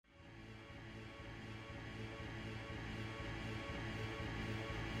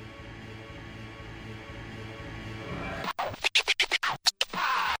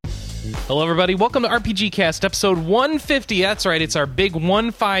Hello, everybody. Welcome to RPGCast, episode 150. That's right, it's our big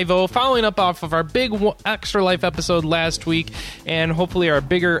 150, following up off of our big Extra Life episode last week, and hopefully our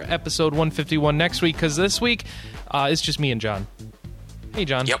bigger episode 151 next week, because this week it's just me and John. Hey,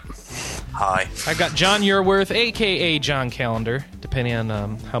 John. Yep. Hi. I've got John Yearworth, a.k.a. John Calendar, depending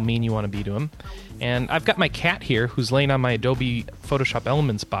on how mean you want to be to him. And I've got my cat here, who's laying on my Adobe Photoshop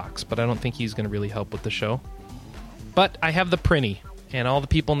Elements box, but I don't think he's going to really help with the show. But I have the Prinny. And all the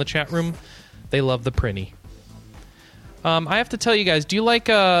people in the chat room, they love the Prinny. I have to tell you guys,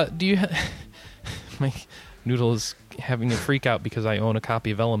 my Noodle is having a freak out because I own a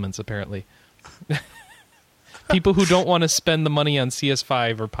copy of Elements, apparently. People who don't want to spend the money on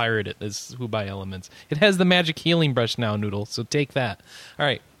CS5 or pirate it is who buy Elements. It has the magic healing brush now, Noodle, so take that. All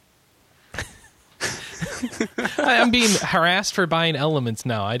right. I'm being harassed for buying Elements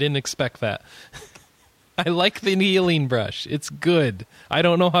now. I didn't expect that. I like the healing brush. It's good. I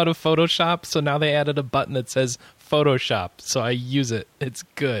don't know how to Photoshop, so now they added a button that says Photoshop, so I use it. It's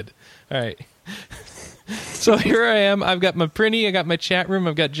good. All right. So here I am. I've got my Prinny. I got my chat room.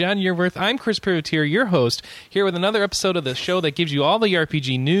 I've got John Yearworth. I'm Chris Privateer, your host, here with another episode of the show that gives you all the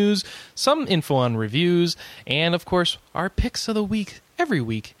RPG news, some info on reviews, and, of course, our picks of the week every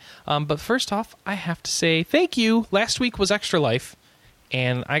week. But first off, I have to say thank you. Last week was Extra Life,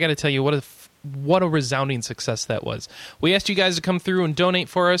 and I got to tell you what a resounding success that was. We asked you guys to come through and donate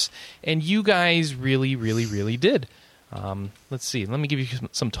for us, and you guys really, really, really did. Let's see. Let me give you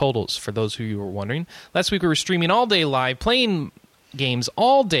some totals for those who were wondering. Last week we were streaming all day live, playing games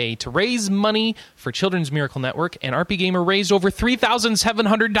all day to raise money for Children's Miracle Network, and RP Gamer raised over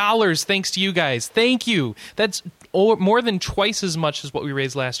 $3,700 thanks to you guys. Thank you. That's more than twice as much as what we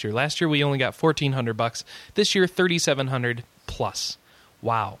raised last year. Last year we only got $1,400. This year $3,700 plus.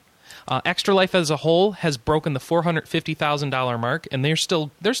 Wow. Extra Life as a whole has broken the $450,000 mark, and they're still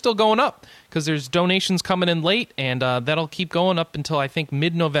going up because there's donations coming in late, and that'll keep going up until I think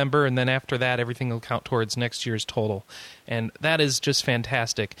mid-November, and then after that, everything will count towards next year's total, and that is just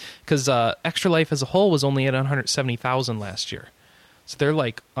fantastic because Extra Life as a whole was only at $170,000 last year, so they're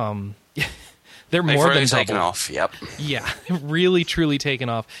like they're more really than taken double. off. Yep. Yeah, really, truly taken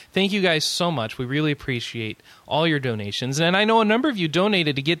off. Thank you guys so much. We really appreciate all your donations. And I know a number of you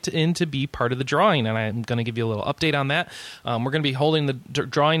donated to get in to be part of the drawing, and I'm going to give you a little update on that. We're going to be holding the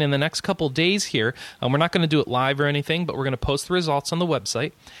drawing in the next couple days here. We're not going to do it live or anything, but we're going to post the results on the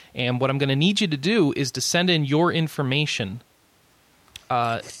website. And what I'm going to need you to do is to send in your information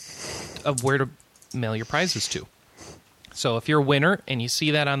of where to mail your prizes to. So if you're a winner and you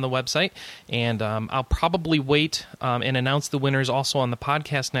see that on the website, and I'll probably wait and announce the winners also on the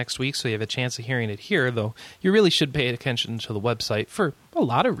podcast next week so you have a chance of hearing it here, though you really should pay attention to the website for a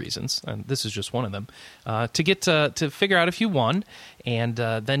lot of reasons, and this is just one of them, to get to figure out if you won, and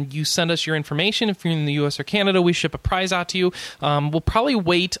then you send us your information. If you're in the U.S. or Canada, we ship a prize out to you. We'll probably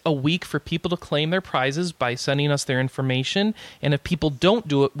wait a week for people to claim their prizes by sending us their information, and if people don't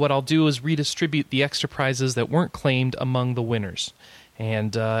do it, what I'll do is redistribute the extra prizes that weren't claimed among the winners.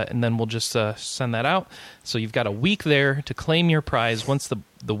 And then we'll just send that out. So you've got a week there to claim your prize once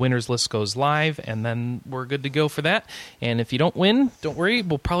the winners list goes live, and then we're good to go for that. And if you don't win, don't worry.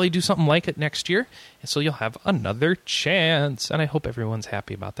 We'll probably do something like it next year, and so you'll have another chance. And I hope everyone's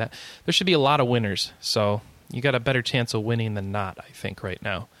happy about that. There should be a lot of winners, so you got a better chance of winning than not, I think, right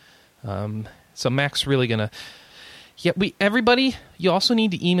now. So Mac's really going to... Yeah, everybody, you also need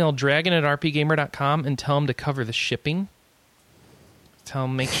to email dragon@rpgamer.com and tell him to cover the shipping. Tell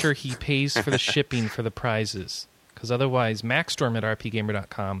him, make sure he pays for the shipping for the prizes, because otherwise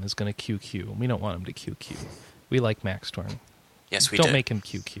MaxStorm@rpgamer.com is going to QQ. We don't want him to QQ. We like MaxStorm. Yes, we do. Don't make him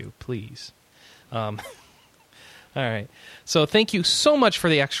QQ, please. All right. So thank you so much for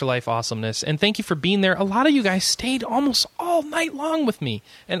the Extra Life awesomeness, and thank you for being there. A lot of you guys stayed almost all night long with me,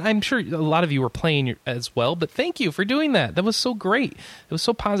 and I'm sure a lot of you were playing as well, but thank you for doing that. That was so great. It was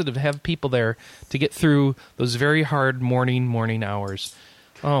so positive to have people there to get through those very hard morning hours.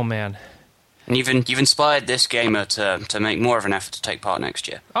 Oh, man. And you've inspired this gamer to make more of an effort to take part next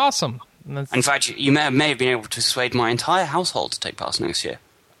year. Awesome. In fact, you may have been able to persuade my entire household to take part next year.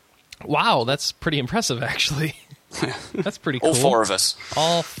 Wow, that's pretty impressive, actually. That's pretty cool. All four of us.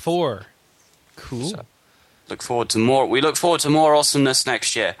 All four. Cool. So, look forward to more. We look forward to more awesomeness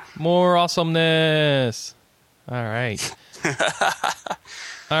next year. More awesomeness. All right.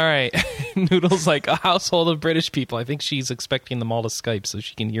 All right. Noodle's like a household of British people. I think she's expecting them all to Skype so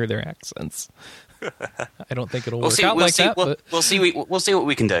she can hear their accents. I don't think it'll work out like that. We'll see what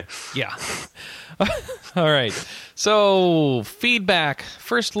we can do. Yeah. All right. So, feedback.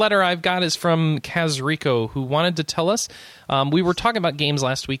 First letter I've got is from Kazrico, who wanted to tell us, we were talking about games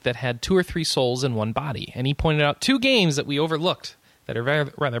last week that had 2 or 3 souls in one body, and he pointed out 2 games that we overlooked that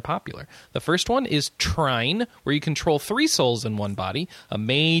are rather popular. The first one is Trine, where you control 3 souls in one body, a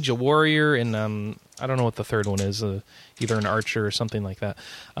mage, a warrior, and I don't know what the third one is, either an archer or something like that.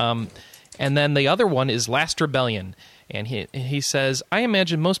 And then the other one is Last Rebellion. And he says, I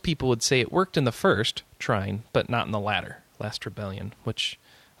imagine most people would say it worked in the first, Trine, but not in the latter, Last Rebellion, which,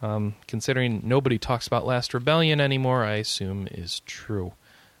 considering nobody talks about Last Rebellion anymore, I assume is true.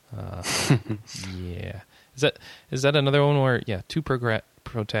 Yeah. Is that another one where, 2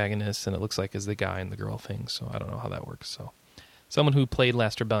 protagonists, and it looks like is the guy and the girl thing, so I don't know how that works. So someone who played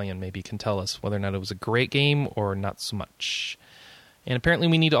Last Rebellion maybe can tell us whether or not it was a great game or not so much. And apparently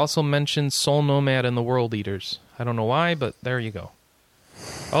we need to also mention Soul Nomad and the World Eaters. I don't know why, but there you go.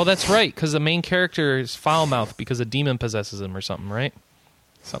 Oh, that's right, because the main character is foul-mouthed because a demon possesses him or something, right?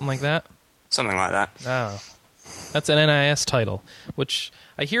 Something like that? Something like that. Oh. That's an NIS title, which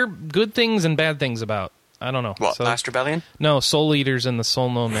I hear good things and bad things about. I don't know. What, Last Rebellion? No, Soul Eaters and the Soul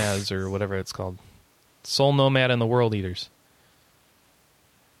Nomads, or whatever it's called. Soul Nomad and the World Eaters.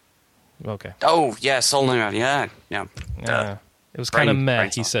 Okay. Oh, yeah, Soul Nomad, yeah. It was kind of meh,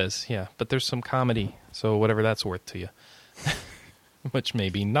 he says. Yeah, but there's some comedy, so whatever that's worth to you. Which may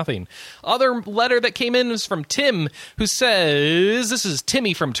be nothing. Other letter that came in was from Tim, who says, this is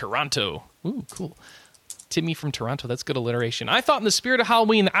Timmy from Toronto. Ooh, cool. Timmy from Toronto, that's good alliteration. I thought in the spirit of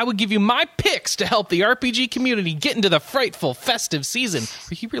Halloween I would give you my picks to help the RPG community get into the frightful festive season.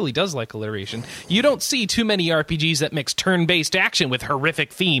 He really does like alliteration. You don't see too many RPGs that mix turn-based action with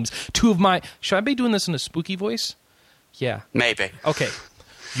horrific themes. 2 of my... Should I be doing this in a spooky voice? Yeah. Maybe. Okay.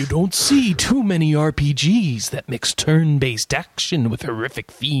 You don't see too many RPGs that mix turn-based action with horrific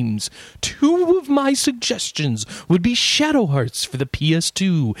themes. 2 of my suggestions would be Shadow Hearts for the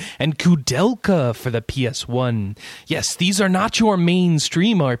PS2 and Kudelka for the PS1. Yes, these are not your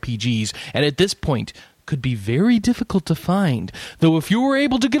mainstream RPGs, and at this point could be very difficult to find, though if you were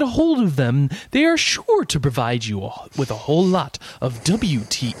able to get a hold of them, they are sure to provide you with a whole lot of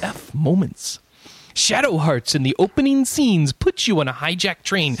WTF moments. Shadow Hearts in the opening scenes put you on a hijacked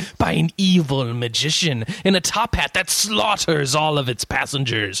train by an evil magician in a top hat that slaughters all of its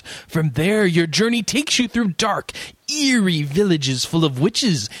passengers. From there, your journey takes you through dark, eerie villages full of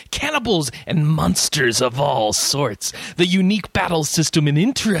witches, cannibals, and monsters of all sorts. The unique battle system and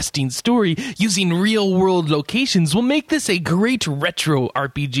interesting story using real-world locations will make this a great retro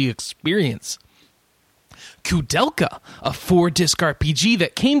RPG experience. Kudelka, a 4-disc RPG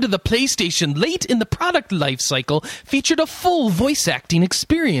that came to the PlayStation late in the product life cycle, featured a full voice acting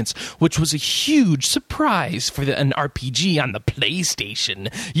experience, which was a huge surprise for an RPG on the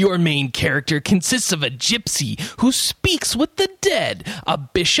PlayStation. Your main character consists of a gypsy who speaks with the dead, a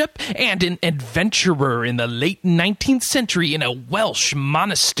bishop, and an adventurer in the late 19th century in a Welsh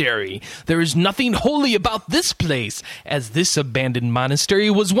monastery. There is nothing holy about this place, as this abandoned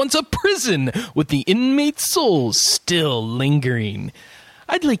monastery was once a prison with the inmates' souls still lingering.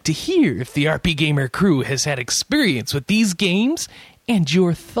 I'd like to hear if the RP Gamer crew has had experience with these games and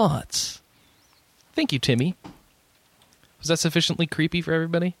your thoughts. Thank you, Timmy. Was that sufficiently creepy for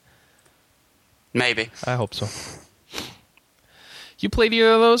everybody? Maybe. I hope so. You played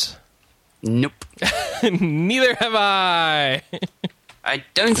either of those? Nope. Neither have I. I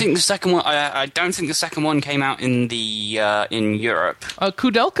don't think the second one. I don't think the second one came out in the in Europe.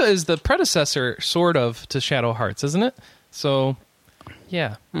 Kudelka is the predecessor, sort of, to Shadow Hearts, isn't it? So,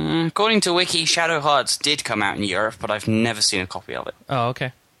 yeah. According to Wiki, Shadow Hearts did come out in Europe, but I've never seen a copy of it. Oh,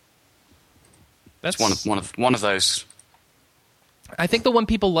 okay. That's one of those. I think the one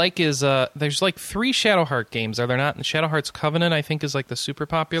people like is there's like 3 Shadow Heart games, are there not? And Shadow Hearts Covenant, I think, is like the super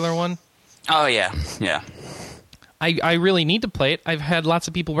popular one. Oh yeah. I really need to play it. I've had lots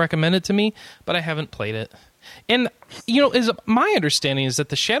of people recommend it to me, but I haven't played it. And, my understanding is that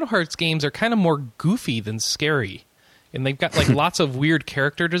the Shadow Hearts games are kind of more goofy than scary. And they've got, like, lots of weird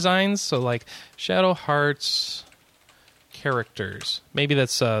character designs. So, like, Shadow Hearts characters. Maybe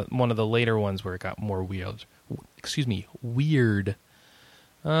that's one of the later ones where it got more weird. Weird.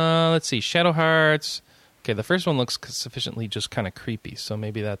 Let's see. Shadow Hearts. Okay, the first one looks sufficiently just kind of creepy. So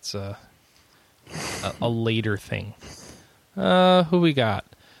maybe that's... a later thing. Who we got?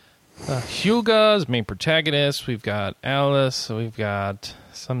 Hyuga's main protagonist. We've got Alice. We've got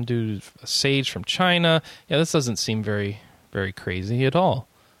some dude, a sage from China. Yeah, this doesn't seem very, very crazy at all.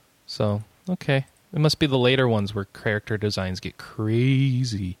 So, okay. It must be the later ones where character designs get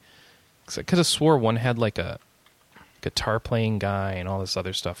crazy. Because I could have swore one had like a guitar playing guy and all this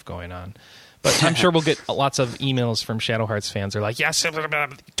other stuff going on. But I'm sure we'll get lots of emails from Shadow Hearts fans. They're like, yes,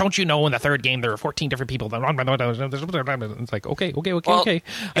 don't you know in the third game there are 14 different people? It's like, okay.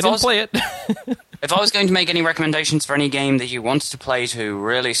 I didn't play it. If I was going to make any recommendations for any game that you wanted to play to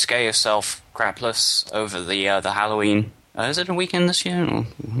really scare yourself crapless over the Halloween... is it a weekend this year?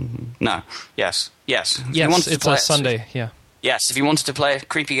 No. Yes. Yes, it's a Sunday, yeah. Yes, if you wanted to play a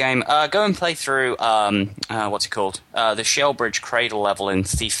creepy game, go and play through, what's it called? The Shellbridge Cradle level in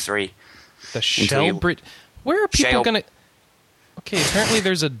Thief 3. The Shellbridge... Where are people going to... Okay, apparently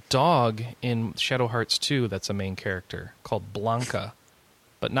there's a dog in Shadow Hearts 2 that's a main character called Blanca.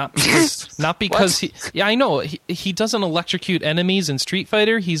 But not because he... Yeah, I know. He doesn't electrocute enemies in Street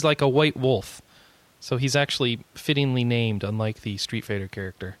Fighter. He's like a white wolf. So he's actually fittingly named, unlike the Street Fighter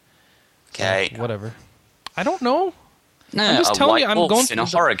character. Okay. Whatever. I don't know. No, I'm just telling you, I'm going in a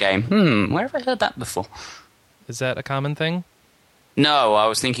horror game. Where have I heard that before? Is that a common thing? No, I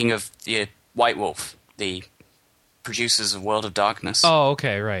was thinking of the White Wolf, the producers of World of Darkness. Oh,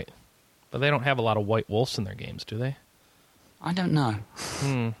 okay, right. But they don't have a lot of white wolves in their games, do they? I don't know.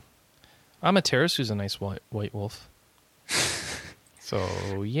 Amaterasu's a nice white wolf.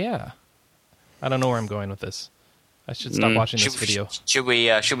 So, yeah. I don't know where I'm going with this. I should stop watching this video. Should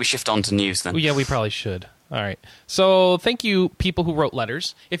we shift on to news then? Well, yeah, we probably should. All right. So thank you, people who wrote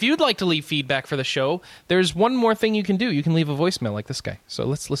letters. If you'd like to leave feedback for the show, there's one more thing you can do. You can leave a voicemail like this guy. So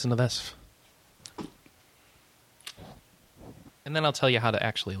let's listen to this. And then I'll tell you how to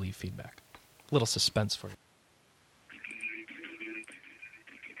actually leave feedback. A little suspense for you.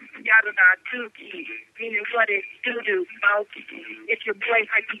 Meaning what it do, folks. It's your boy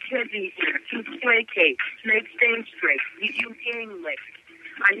RPGCast here. To placate, make things straight. You English.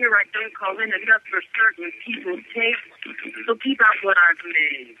 I hear I don't call in enough for certain people's taste, so keep out what I've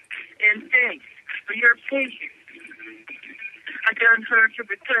made. And thanks for your patience. I done heard your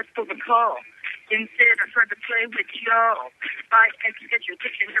request for the call. Instead, I tried to play with y'all by extra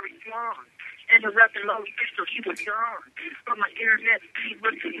dictionary swan. And the rep and lonely pistol, she was gone. But my internet speed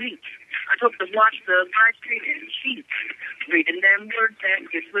was weak. I took to watch the live stream and cheat. Reading them words that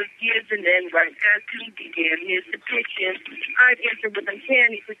this was given, and right as he began his petition, I'd enter with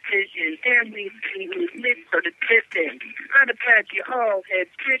uncanny precision, and we see whose lips started twisting. I'd have had you all head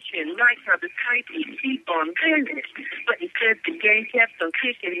twitching, like how the typing keep on bending. But instead the game kept on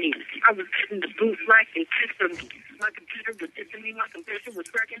kicking me. I was getting the boot like a system. My computer was dissing me, my computer was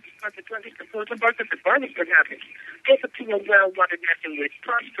cracking, consequently composing bars that the garbage could happen. Both up to a well-watered messing with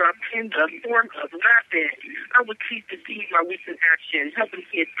props dropped in the form of rapping. I was pleased to see my recent action, helping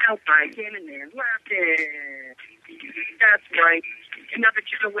kids out by gaming and laughing. That's right. And now that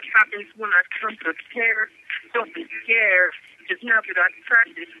you know what happens when I come prepared, don't be scared. Just now that I've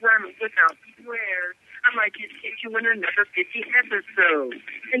practiced rhyming without swears, I might just hit you in another 50 episodes.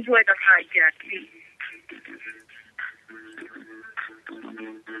 Enjoy the hijack beat.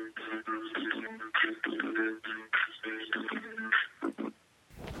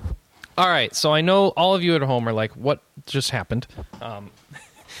 All right, so I know all of you at home are like, what just happened?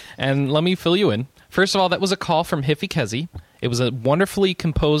 And let me fill you in. First of all, that was a call from Hiffy Kezi. It was a wonderfully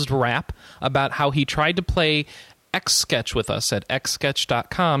composed rap about how he tried to play X-Sketch with us at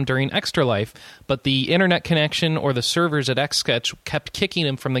xsketch.com during Extra Life, but the internet connection or the servers at X-Sketch kept kicking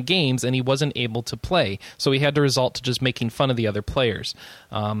him from the games, and he wasn't able to play. So he had to resort to just making fun of the other players.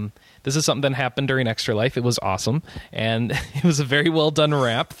 This is something that happened during Extra Life. It was awesome, and it was a very well done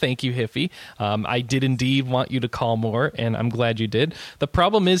rap. Thank you, Hiffy. I did indeed want you to call more, and I'm glad you did. The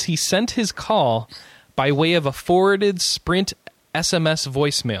problem is he sent his call by way of a forwarded Sprint SMS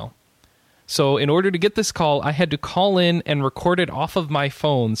voicemail. So in order to get this call, I had to call in and record it off of my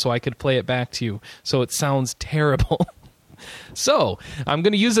phone so I could play it back to you. So it sounds terrible. So I'm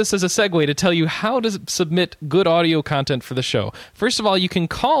going to use this as a segue to tell you how to submit good audio content for the show. First of all, you can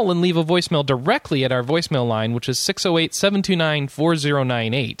call and leave a voicemail directly at our voicemail line, which is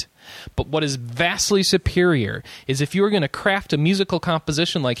 608-729-4098. But what is vastly superior is if you are going to craft a musical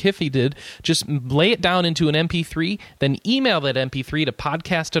composition like Hiffy did, just lay it down into an MP3, then email that MP3 to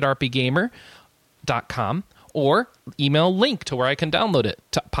podcast@rpgamer.com, or email a link to where I can download it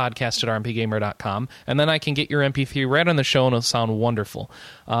to podcast@rpgamer.com, and then I can get your MP3 right on the show, and it'll sound wonderful.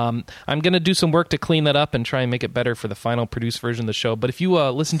 I'm going to do some work to clean that up and try and make it better for the final produced version of the show, but if you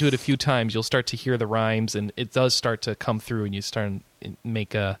listen to it a few times, you'll start to hear the rhymes, and it does start to come through, and you start to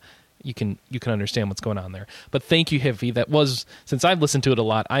make a... You can understand what's going on there. But thank you, Hiffy. That was, since I've listened to it a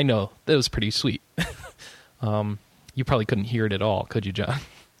lot, I know that was pretty sweet. You probably couldn't hear it at all, could you, John?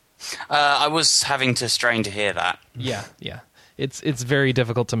 I was having to strain to hear that. Yeah. It's very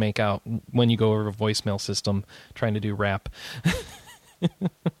difficult to make out when you go over a voicemail system trying to do rap.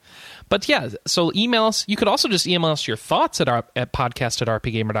 But yeah, so email us. You could also just email us your thoughts at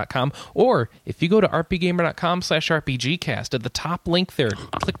podcast@rpgamer.com, or if you go to rpgamer.com/rpgcast, at the top link there,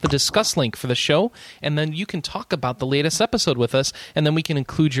 click the discuss link for the show, and then you can talk about the latest episode with us, and then we can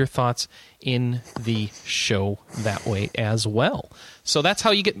include your thoughts in the show that way as well. So that's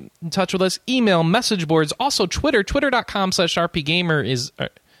how you get in touch with us. Email, message boards, also Twitter. Twitter.com/rpgamer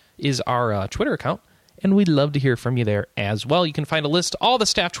is our Twitter account, and we'd love to hear from you there as well. You can find a list of all the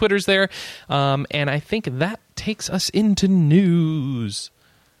staff Twitters there, and I think that takes us into news.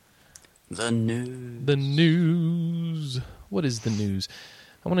 The news. The news. What is the news?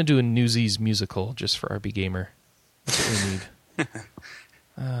 I want to do a Newsies musical just for RP Gamer. That's what we need.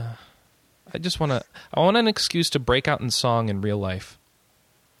 I want an excuse to break out in song in real life.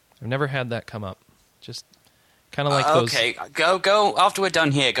 I've never had that come up. Just kind of like those. Okay, go. After we're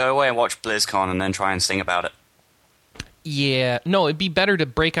done here, go away and watch BlizzCon and then try and sing about it. Yeah, no, it'd be better to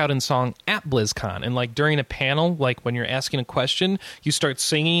break out in song at BlizzCon, and like during a panel, like when you're asking a question, you start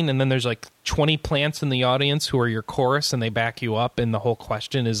singing, and then there's like 20 plants in the audience who are your chorus, and they back you up, and the whole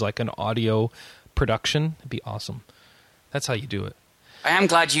question is like an audio production. It'd be awesome. That's how you do it. I am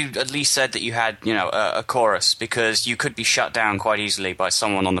glad you at least said that you had, a chorus, because you could be shut down quite easily by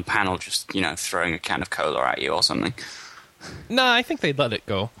someone on the panel just, throwing a can of cola at you or something. No, I think they'd let it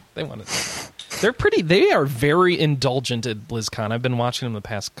go. They want it. They are very indulgent at BlizzCon. I've been watching them the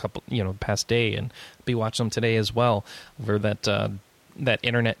past past day, and be watching them today as well over that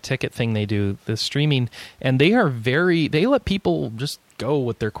internet ticket thing they do, the streaming, and they let people just go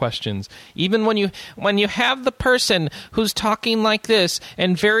with their questions. Even when you have the person who's talking like this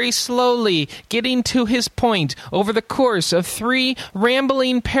and very slowly getting to his point over the course of 3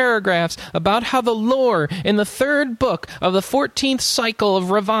 rambling paragraphs about how the lore in the 3rd book of the 14th cycle of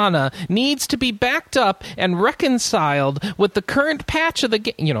Ravana needs to be backed up and reconciled with the current patch of the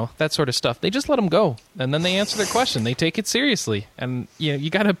game, that sort of stuff. They just let them go, and then they answer their question. They take it seriously, and you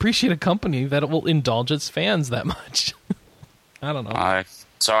got to appreciate a company that will indulge its fans that much. I don't know.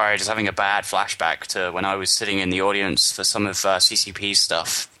 Sorry, just having a bad flashback to when I was sitting in the audience for some of CCP's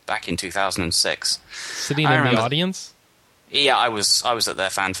stuff back in 2006. Sitting in the audience? Yeah, I was at their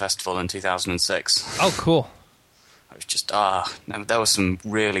fan festival in 2006. Oh, cool. I was just, there were some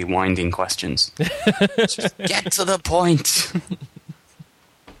really winding questions. Just get to the point.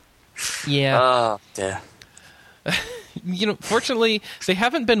 Yeah. Oh, dear. Fortunately, they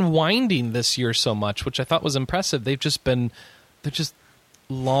haven't been winding this year so much, which I thought was impressive. They're just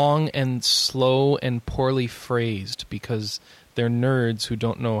long and slow and poorly phrased because they're nerds who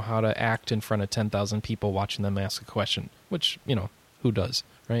don't know how to act in front of 10,000 people watching them ask a question, which, who does,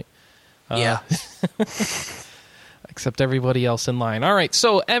 right? Yeah. Except everybody else in line. All right,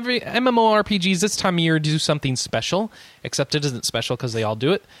 so every MMORPGs this time of year do something special, except it isn't special because they all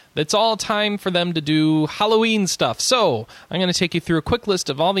do it. It's all time for them to do Halloween stuff. So I'm going to take you through a quick list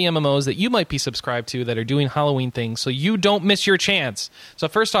of all the MMOs that you might be subscribed to that are doing Halloween things so you don't miss your chance. So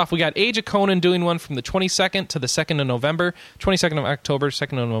first off, we got Age of Conan doing one from the 22nd to the 2nd of November, 22nd of October,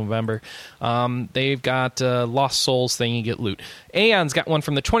 2nd of November. They've got Lost Souls thing, you get loot. Aeon's got one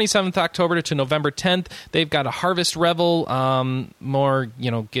from the 27th October to November 10th. They've got a Harvest Revel,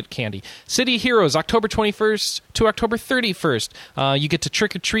 get candy. City Heroes, October 21st to October 31st. You get to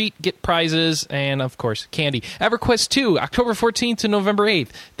trick or treat, get prizes, and of course, candy. EverQuest 2, October 14th to November 8th.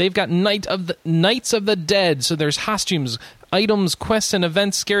 They've got Knights of the Dead, so there's costumes, items, quests, and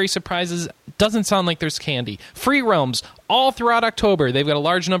events, scary surprises. Doesn't sound like there's candy. Free Realms, all throughout October. They've got a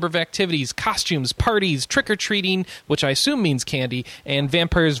large number of activities, costumes, parties, trick-or-treating, which I assume means candy, and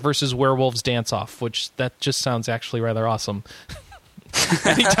Vampires vs. Werewolves Dance-Off, which that just sounds actually rather awesome.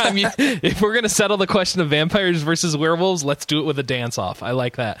 If we're going to settle the question of vampires versus werewolves, let's do it with a dance-off. I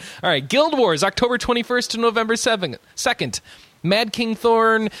like that. All right, Guild Wars, October 21st to November 2nd. Mad King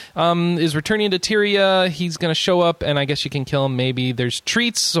Thorn is returning to Tyria. He's going to show up, and I guess you can kill him maybe. There's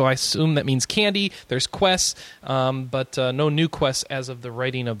treats, so I assume that means candy. There's quests, but no new quests as of the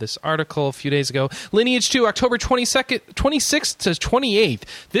writing of this article a few days ago. Lineage 2, October 26th to 28th.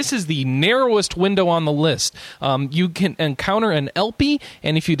 This is the narrowest window on the list. You can encounter an Elpie,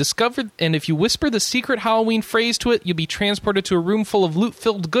 and if you whisper the secret Halloween phrase to it, you'll be transported to a room full of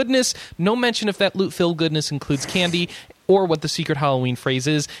loot-filled goodness. No mention if that loot-filled goodness includes candy or what the secret Halloween phrase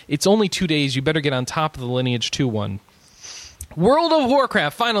is. It's only 2 days. You better get on top of the Lineage 2 one. World of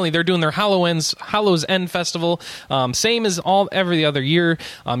Warcraft, finally, they're doing their Hallows End Festival. Same as every other year.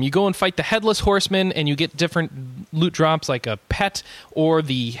 You go and fight the Headless Horseman, and you get different loot drops like a pet or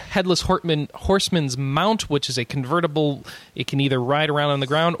the Headless Horseman's mount, which is a convertible. It can either ride around on the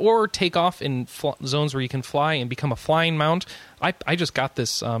ground or take off in zones where you can fly and become a flying mount. I just got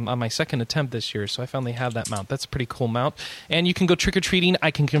this on my second attempt this year, so I finally have that mount. That's a pretty cool mount. And you can go trick-or-treating.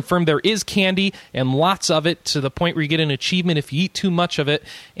 I can confirm there is candy, and lots of it, to the point where you get an achievement if you eat too much of it,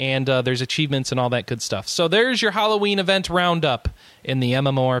 and there's achievements and all that good stuff. So there's your Halloween event roundup in the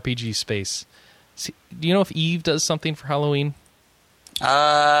MMORPG space. See, do you know if Eve does something for Halloween?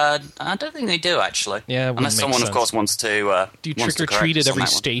 I don't think they do, actually. Yeah, unless someone, of course, wants to. Do you trick or treat at every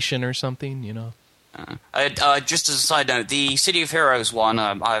station or something? You know. Just as a side note, the City of Heroes one,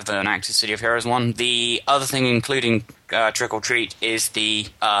 I have an active City of Heroes one. The other thing, including trick or treat, is the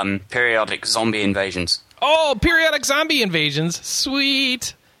periodic zombie invasions. Oh, periodic zombie invasions!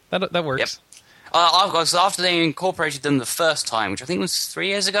 Sweet. That works. Yep. After they incorporated them the first time, which I think was 3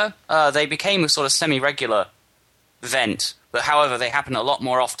 years ago, they became a sort of semi-regular event. But however, they happen a lot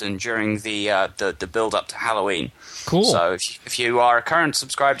more often during the build-up to Halloween. Cool. So if you are a current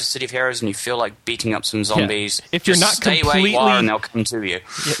subscriber to City of Heroes and you feel like beating up some zombies, if you're not stay where you are and they'll come to you.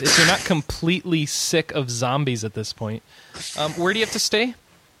 Yeah, if you're not completely sick of zombies at this point, where do you have to stay?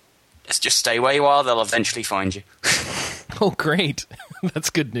 Just stay where you are. They'll eventually find you. Oh, great! That's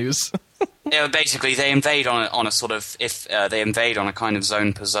good news. Yeah, basically, they invade on a sort of they invade on a kind of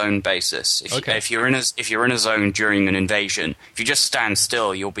zone per zone basis. If you're in a zone during an invasion, if you just stand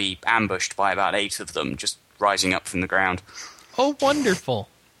still, you'll be ambushed by about 8 of them just rising up from the ground. Oh, wonderful!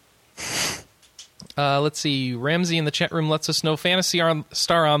 Let's see. Ramsey in the chat room lets us know Phantasy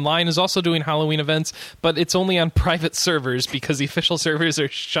Star Online is also doing Halloween events, but it's only on private servers because the official servers are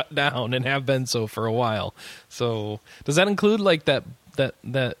shut down and have been so for a while. So, does that include like that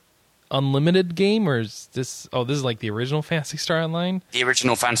unlimited game, or is this? Oh, this is like the original Phantasy Star Online. The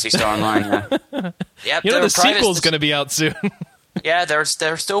original Phantasy Star Online. Yeah. Yep. You know the sequel's going to be out soon. Yeah, there's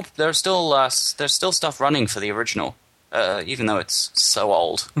still stuff running for the original, even though it's so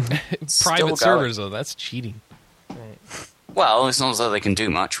old. Private servers, though, that's cheating. Right. Well, it's not as though they can do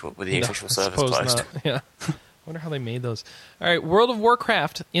much with the official servers closed. Not. Yeah. I wonder how they made those. All right, World of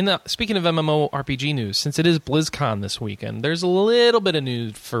Warcraft. Speaking of MMORPG news, since it is BlizzCon this weekend, there's a little bit of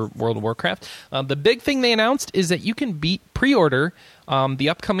news for World of Warcraft. The big thing they announced is that you can pre-order the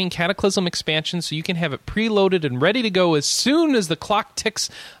upcoming Cataclysm expansion, so you can have it preloaded and ready to go as soon as the clock ticks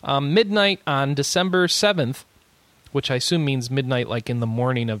midnight on December 7th, which I assume means midnight like in the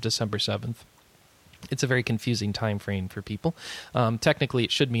morning of December 7th. It's a very confusing time frame for people. Technically,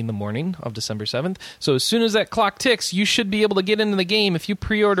 it should mean the morning of December 7th. So as soon as that clock ticks, you should be able to get into the game if you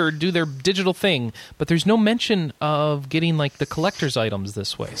pre-order or do their digital thing. But there's no mention of getting like the collector's items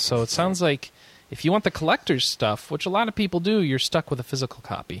this way. So it sounds like if you want the collector's stuff, which a lot of people do, you're stuck with a physical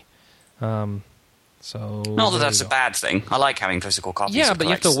copy. Not that that's a bad thing. I like having physical copies. Yeah, but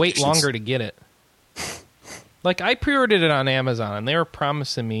you have to wait longer to get it. Like, I pre-ordered it on Amazon, and they were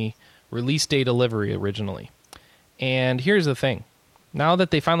promising me release day delivery originally. And here's the thing. Now that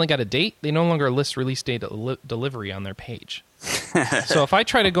they finally got a date, they no longer list release day delivery on their page. So if I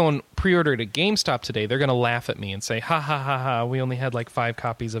try to go and pre-order it at GameStop today, they're going to laugh at me and say, ha ha ha ha, we only had like 5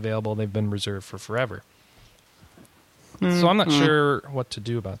 copies available. They've been reserved for forever. So I'm not sure what to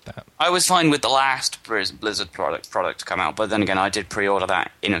do about that. I was fine with the last Blizzard product to come out, but then again, I did pre-order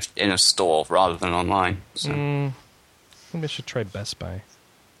that in a store rather than online. So. Maybe I should try Best Buy.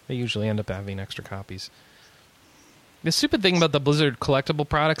 They usually end up having extra copies. The stupid thing about the Blizzard collectible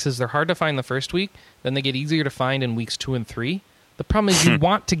products is they're hard to find the first week, then they get easier to find in weeks 2 and 3. The problem is you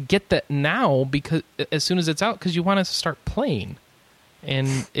want to get that now because as soon as it's out because you want to start playing.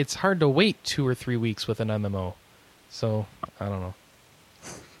 And it's hard to wait 2 or 3 weeks with an MMO. So, I don't know.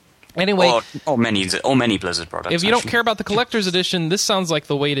 Anyway, or many Blizzard products. If you don't care about the collector's edition, this sounds like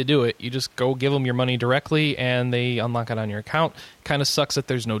the way to do it. You just go give them your money directly, and they unlock it on your account. Kind of sucks that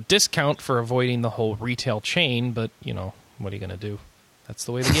there's no discount for avoiding the whole retail chain, but, you know, what are you going to do? That's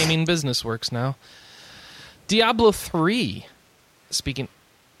the way the gaming business works now. Diablo 3,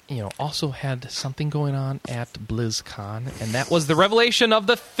 also had something going on at BlizzCon, and that was the revelation of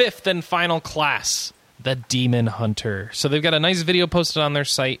the 5th and final class, the Demon Hunter. So they've got a nice video posted on their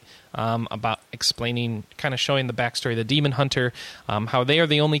site about explaining, kind of showing the backstory of the Demon Hunter, how they are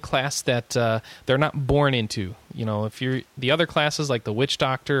the only class that they're not born into. You know, if you're the other classes like the Witch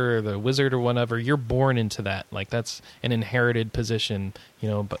Doctor or the Wizard or whatever, you're born into that. Like that's an inherited position,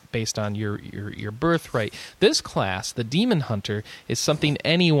 but based on your birthright. This class, the Demon Hunter, is something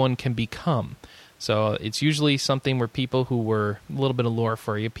anyone can become. So it's usually something where people who were, a little bit of lore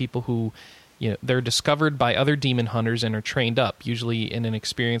for you, people who they're discovered by other demon hunters and are trained up, usually in an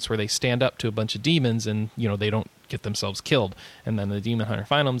experience where they stand up to a bunch of demons and, they don't get themselves killed. And then the demon hunter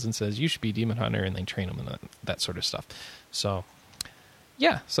finds them and says, you should be a demon hunter, and they train them and that sort of stuff. So,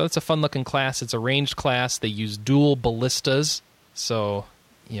 yeah, so it's a fun-looking class. It's a ranged class. They use dual ballistas, So,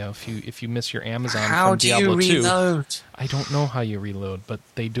 if you miss your Amazon how from do Diablo you 2, reload? I don't know how you reload, but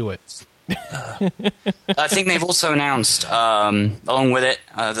they do it. I think they've also announced, along with it,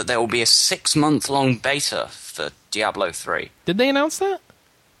 that there will be a 6-month-long beta for Diablo 3. Did they announce that?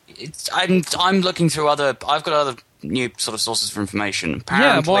 I'm looking through I've got other new sort of sources for information.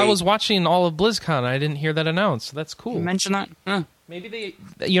 Apparently, I was watching all of BlizzCon and I didn't hear that announced. That's cool. You mention that? Huh. Maybe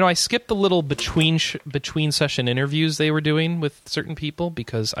they, I skipped the little between session interviews they were doing with certain people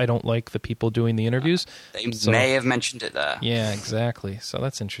because I don't like the people doing the interviews. They may have mentioned it there. Yeah, exactly. So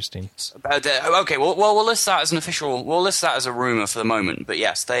that's interesting. Okay, well, we'll list that as we'll list that as a rumor for the moment. But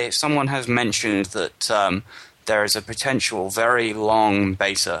yes, someone has mentioned that there is a potential very long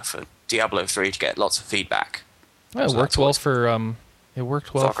beta for Diablo 3 to get lots of feedback. Well, it worked well for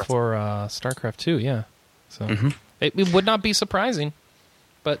StarCraft 2, yeah. So it would not be surprising,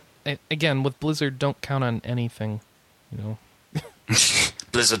 but again, with Blizzard, don't count on anything,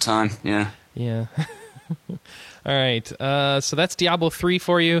 Blizzard time, yeah. Yeah. All right, so that's Diablo 3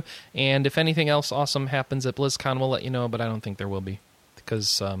 for you, and if anything else awesome happens at BlizzCon, we'll let you know, but I don't think there will be,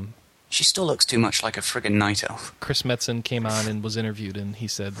 because she still looks too much like a friggin' night elf. Chris Metzen came on and was interviewed, and he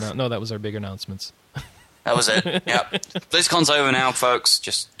said, no, that was our big announcements. That was it. Yep. BlizzCon's over now, folks.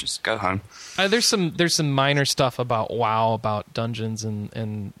 Just go home. There's some minor stuff about WoW, about dungeons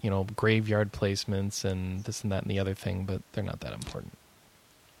and graveyard placements and this and that and the other thing, but they're not that important.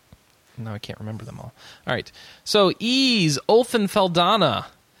 Now I can't remember them all. All right. So Ys Ulthenfeldana.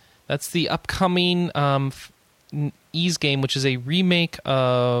 That's the upcoming Ys game, which is a remake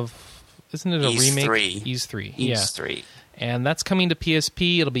of... Isn't it a remake? 3. Ys 3. Ys 3. And that's coming to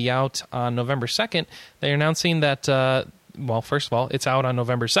PSP. It'll be out on November 2nd. They're announcing that, first of all, it's out on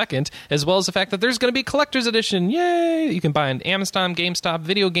November 2nd, as well as the fact that there's going to be a collector's edition. Yay! You can buy on Amazon, GameStop,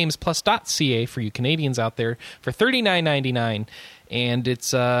 VideoGamesPlus.ca for you Canadians out there for $39.99. And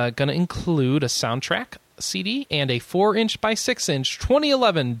it's going to include a soundtrack CD and a 4-inch by 6-inch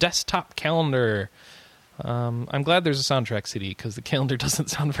 2011 desktop calendar. I'm glad there's a soundtrack CD because the calendar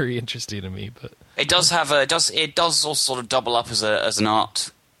doesn't sound very interesting to me, but it does have it does also sort of double up as an art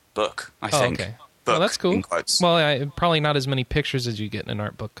book. I think. Okay. Book, well, that's cool. in quotes. Well, probably not as many pictures as you get in an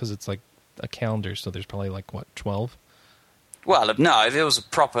art book because it's like a calendar, so there's probably 12. Well, no, if it was a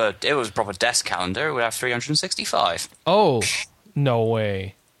proper desk calendar, it would have 365. Oh, no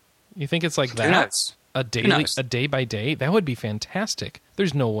way! You think it's like that? Who knows? A day by day? That would be fantastic.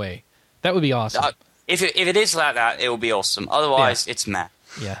 There's no way. That would be awesome. If it is like that, it will be awesome. Otherwise, it's meh.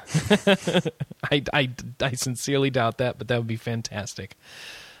 Yeah. I sincerely doubt that, but that would be fantastic.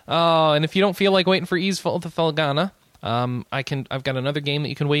 Oh, and if you don't feel like waiting for Ys Ulthenfeldana, I've got another game that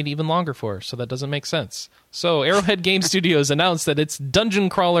you can wait even longer for, so that doesn't make sense. So Arrowhead Game Studios announced that it's Dungeon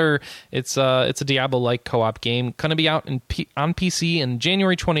Crawler. It's a Diablo-like co-op game, going to be out on PC in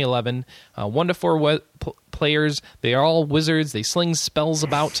January 2011. 1 to 4 players. They are all wizards. They sling spells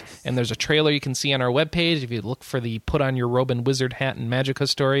about, and there's a trailer you can see on our webpage if you look for the Put on Your Robe and Wizard Hat and Magica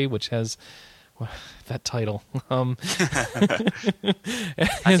story, which has that title. I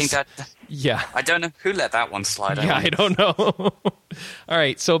think that... Yeah. I don't know who let that one slide. I don't know. All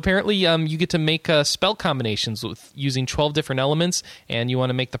right, so apparently you get to make spell combinations using 12 different elements, and you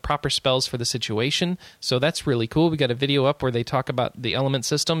want to make the proper spells for the situation. So that's really cool. We got a video up where they talk about the element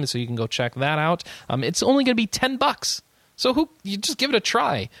system, so you can go check that out. It's only going to be $10. So you just give it a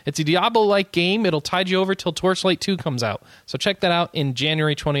try. It's a Diablo-like game. It'll tide you over till Torchlight 2 comes out. So check that out in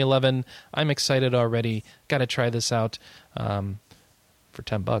January 2011. I'm excited already. Got to try this out for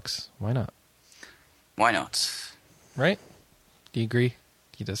 $10. Why not? Why not? Right? Do you agree? Do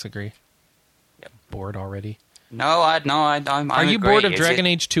you disagree? Yep. Bored already? No, I'm Are you bored of Dragon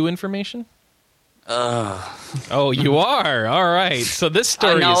Age 2 information? Oh, you are? All right. So this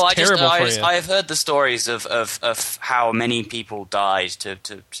story is terrible for you. I have heard the stories of how many people died to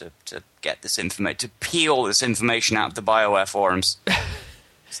get this information, to peel this information out of the BioWare forums.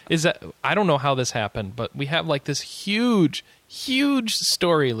 I don't know how this happened, but we have like this huge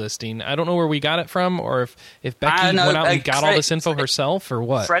story listing. I don't know where we got it from, or if Becky went out and got all this info herself, or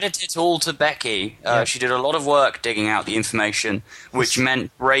what. Credit it all to Becky. She did a lot of work digging out the information, which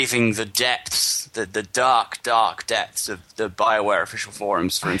meant braving the depths, the dark depths of the BioWare official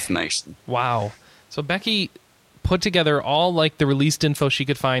forums for information. Wow. So Becky put together all like the released info she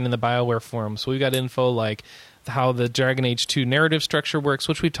could find in the BioWare forum. So we got info like how the Dragon Age 2 narrative structure works,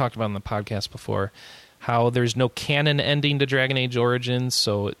 which we've talked about on the podcast before. how there's no canon ending to Dragon Age Origins,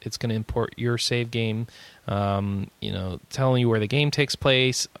 so it's going to import your save game. Telling you where the game takes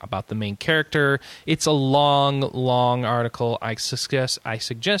place, about the main character. It's a long article. I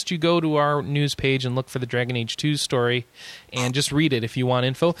suggest you go to our news page and look for the Dragon Age 2 story and just read it if you want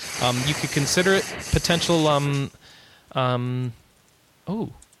info. You could consider it potential.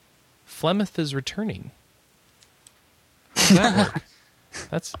 Flemeth is returning. How does that work?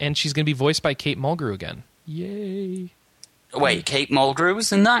 And she's going to be voiced by Kate Mulgrew again. Yay! Wait, Kate Mulgrew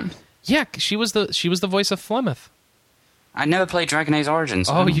was in that? Yeah, she was the voice of Flemeth. I never played Dragon Age Origins.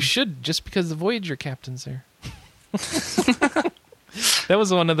 Oh, you should, just because the Voyager captain's there. That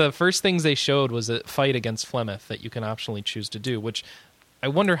was one of the first things they showed, was a fight against Flemeth that you can optionally choose to do, which I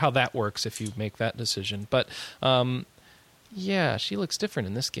wonder how that works if you make that decision. But yeah, she looks different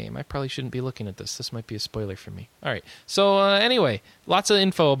in this game. I probably shouldn't be looking at this. This might be a spoiler for me. All right. So anyway, lots of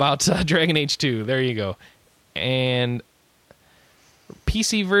info about Dragon Age 2. There you go. And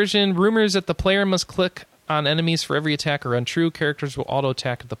PC version, rumors that the player must click on enemies for every attack are untrue. Characters will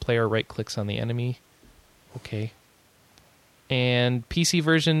auto-attack if the player right-clicks on the enemy. Okay. And PC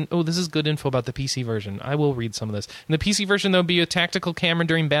version, this is good info about the PC version. I will read some of this. In the PC version, there'll be a tactical camera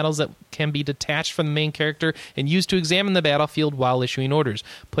during battles that can be detached from the main character and used to examine the battlefield while issuing orders.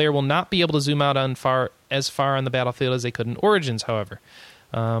 Player will not be able to zoom out as far on the battlefield as they could in Origins, however.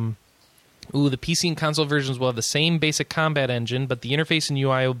 The PC and console versions will have the same basic combat engine, but the interface and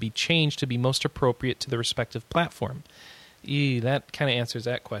UI will be changed to be most appropriate to the respective platform. That kind of answers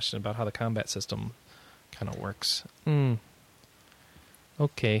that question about how the combat system kind of works.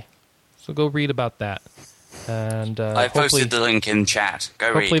 Okay, so go read about that. And I posted the link in chat. Go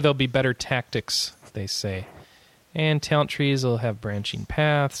read. Hopefully there'll be better tactics, they say. And talent trees will have branching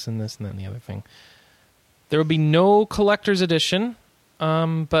paths and this and that and the other thing. There will be no collector's edition.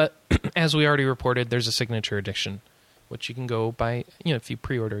 But as we already reported, there's a signature edition, which you can go buy. If you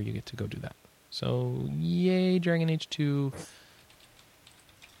pre-order, you get to go do that. So, yay, Dragon Age 2.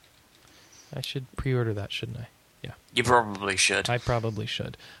 I should pre-order that, shouldn't I? Yeah. You probably should. I probably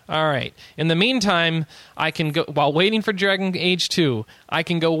should. All right. In the meantime, I can go, while waiting for Dragon Age 2, I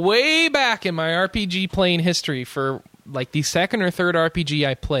can go way back in my RPG playing history for like the second or third RPG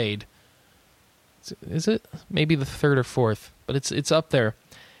I played. Is it? Maybe the third or fourth, but it's up there.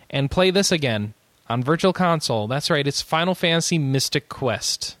 And play this again on Virtual Console. That's right, it's Final Fantasy Mystic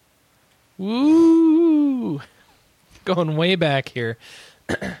Quest. Woo! Going way back here.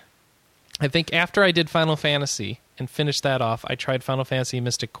 I think after I did Final Fantasy and finished that off, I tried Final Fantasy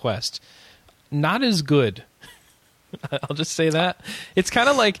Mystic Quest. Not as good. I'll just say that. It's kind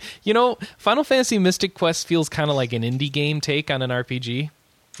of like, Final Fantasy Mystic Quest feels kind of like an indie game take on an RPG.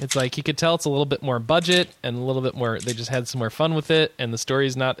 It's like you could tell it's a little bit more budget and a little bit more, they just had some more fun with it, and the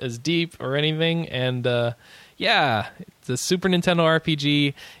story's not as deep or anything. And it's a Super Nintendo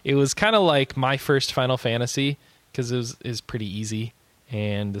RPG. It was kind of like my first Final Fantasy because it was pretty easy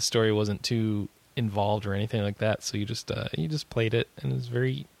and the story wasn't too involved or anything like that. So you just played it, and it was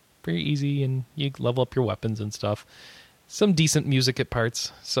very, very easy, and you level up your weapons and stuff. Some decent music at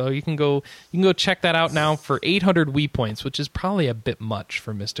parts, so you can go check that out now for 800 Wii points, which is probably a bit much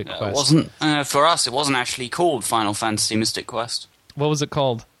for Mystic Quest. It wasn't for us. It wasn't actually called Final Fantasy Mystic Quest. What was it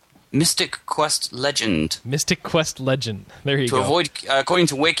called? Mystic Quest Legend. Mystic Quest Legend. There you go. According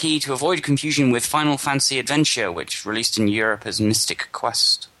to Wiki, to avoid confusion with Final Fantasy Adventure, which released in Europe as Mystic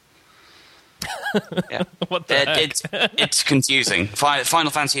Quest. Yeah. What the heck? It's confusing.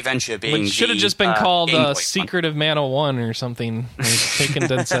 Final Fantasy Adventure being it should have just been called Secret of Mana 1 or something. Taken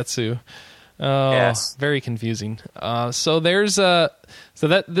Densetsu. Oh, yes. Very confusing. So there's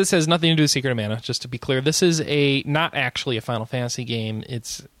this has nothing to do with Secret of Mana. Just to be clear, this is not actually a Final Fantasy game.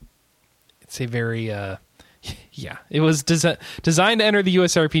 It's a very it was designed to enter the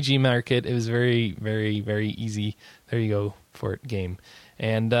US RPG market. It was very, very, very easy. There you go for it game.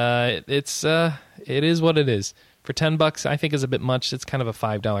 And it is what it is. For $10, I think is a bit much. It's kind of a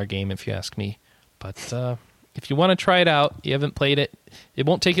 $5 game if you ask me. But if you want to try it out, you haven't played it, it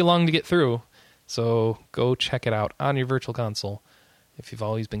won't take you long to get through. So go check it out on your Virtual Console if you've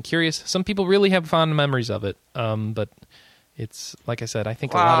always been curious. Some people really have fond memories of it. But it's, like I said, I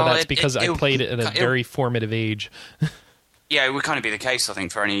think a lot of that's because I played it at a very formative age. Yeah, it would kind of be the case, I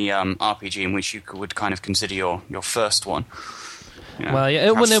think, for any RPG in which you would kind of consider your first one. Well,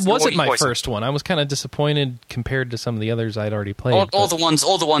 it wasn't my first one. I was kind of disappointed compared to some of the others I'd already played. All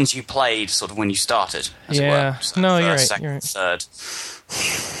the ones you played sort of when you started, as it were. So no, you're right. Second, third,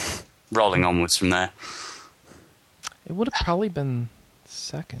 rolling onwards from there. It would have probably been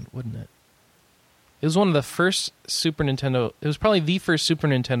second, wouldn't it? It was one of the first Super Nintendo. It was probably the first Super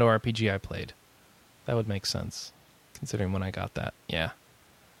Nintendo RPG I played. That would make sense, considering when I got that. Yeah.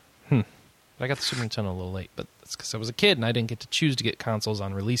 But I got the Super Nintendo a little late, but that's because I was a kid and I didn't get to choose to get consoles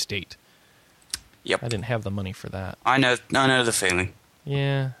on release date. Yep. I didn't have the money for that. I know the feeling.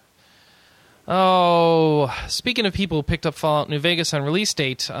 Yeah. Oh, speaking of people who picked up Fallout New Vegas on release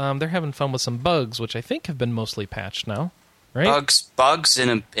date, they're having fun with some bugs, which I think have been mostly patched now, right? Bugs in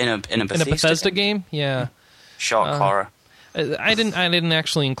a Bethesda game? Yeah. Shock horror. I didn't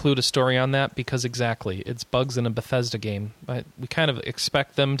actually include a story on that because exactly, it's bugs in a Bethesda game. We kind of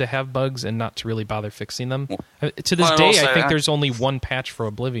expect them to have bugs and not to really bother fixing them. To this day, also, I think there's only one patch for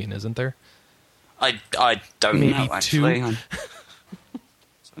Oblivion, isn't there? I don't Maybe know, actually.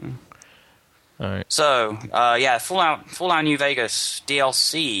 All right. So, Fallout New Vegas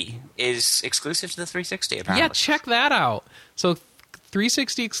DLC is exclusive to the 360, apparently. Yeah, check that out. So,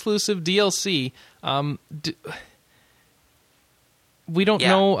 360 exclusive DLC. We don't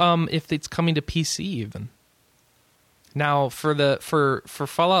know if it's coming to PC even. Now, for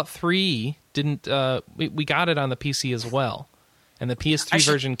Fallout 3, we got it on the PC as well. And the PS3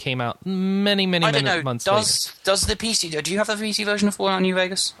 version came out many months later. Does the PC? Do you have the PC version of Fallout New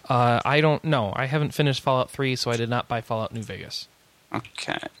Vegas? I don't know. I haven't finished Fallout 3, so I did not buy Fallout New Vegas.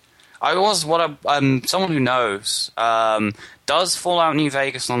 Okay. Someone who knows. Does Fallout New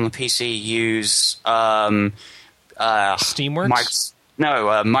Vegas on the PC use Steamworks?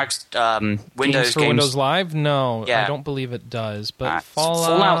 Windows games for Windows Live? No, yeah. I don't believe it does. But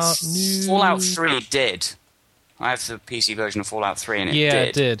Fallout 3 did. I have the PC version of Fallout 3, and it did. Yeah,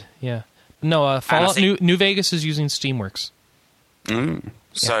 it did. Yeah. No, Fallout New Vegas is using Steamworks.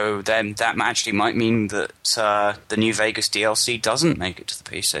 So then that actually might mean that the New Vegas DLC doesn't make it to the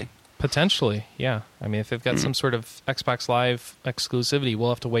PC. Potentially, yeah. I mean, if they've got some sort of Xbox Live exclusivity, we'll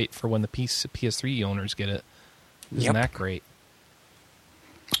have to wait for when the PS3 owners get it. Isn't that great?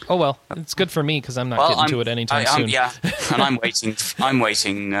 Oh well, it's good for me because I'm not getting to it anytime soon. Yeah, and I'm waiting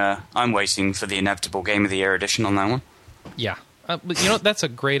for the inevitable Game of the Year edition on that one. Yeah, but that's a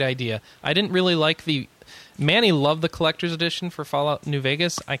great idea. I didn't really like Manny loved the collector's edition for Fallout New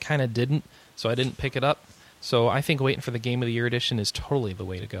Vegas. I kind of didn't, so I didn't pick it up. So I think waiting for the Game of the Year edition is totally the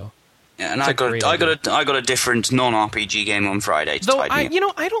way to go. Yeah, and I got a different non-RPG game on Friday.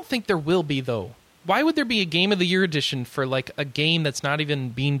 I don't think there will be though. Why would there be a Game of the Year edition for like a game that's not even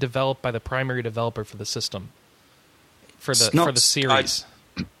being developed by the primary developer for the system? For the series.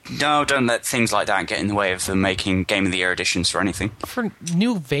 No, don't let things like that get in the way of them making Game of the Year editions for anything. For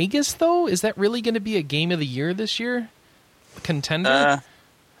New Vegas though, is that really going to be a Game of the Year this year? A contender?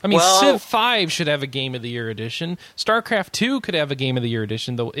 I mean, Civ 5 should have a Game of the Year edition. StarCraft 2 could have a Game of the Year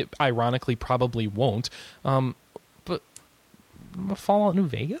edition, though it ironically probably won't. But Fallout New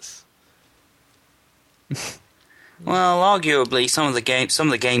Vegas? Well, arguably, some of the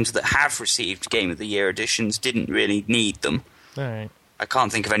games that have received Game of the Year editions didn't really need them. All right. I can't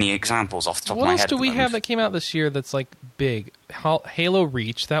think of any examples off the top of my head. What else do we have that came out this year that's like big? Halo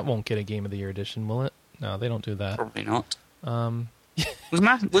Reach, that won't get a Game of the Year edition, will it? No, they don't do that. Probably not.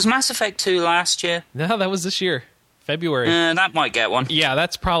 Was Mass Effect 2 last year? No, that was this year. February. That might get one. Yeah,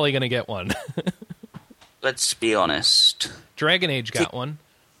 that's probably going to get one. Let's be honest. Dragon Age got one.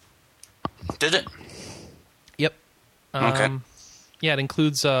 Did it? Yep. Okay. Yeah, it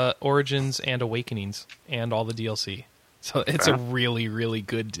includes Origins and Awakenings and all the DLC. So it's a really, really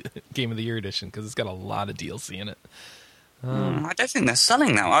good Game of the Year edition because it's got a lot of DLC in it. I don't think they're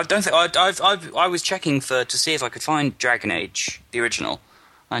selling that. I was checking to see if I could find Dragon Age, the original.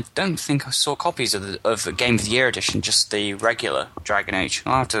 I don't think I saw copies of the Game of the Year edition, just the regular Dragon Age.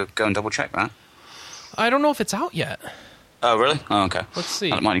 I'll have to go and double check that. I don't know if it's out yet. Oh, really? Oh, okay. Let's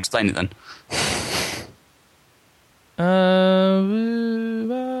see. That might explain it then. I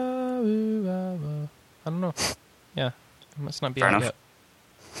don't know. Yeah, it must not be out yet.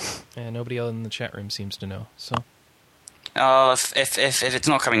 And nobody else in the chat room seems to know. So. If it's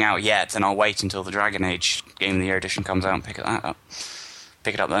not coming out yet, then I'll wait until the Dragon Age Game of the Year edition comes out and pick it up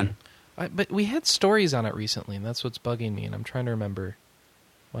then. But we had stories on it recently, and that's what's bugging me, and I'm trying to remember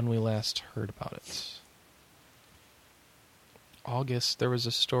when we last heard about it. August, there was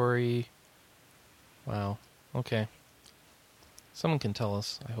a story. Wow. Okay. Someone can tell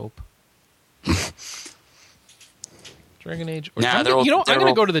us, I hope. Dragon Age. I'm going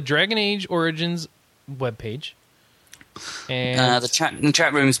to go to the Dragon Age Origins webpage. And the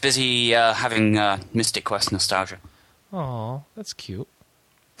chat room's busy having Mystic Quest nostalgia. Aw, that's cute.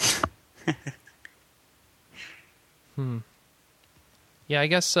 Yeah, I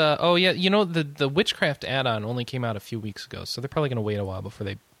guess. The Witchcraft add-on only came out a few weeks ago, so they're probably going to wait a while before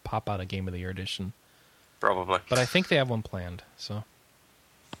they pop out a Game of the Year edition. Probably. But I think they have one planned. So.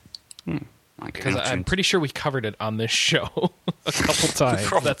 Because I'm pretty sure we covered it on this show a couple times.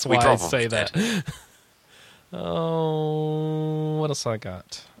 That's why I say that. Oh, what else I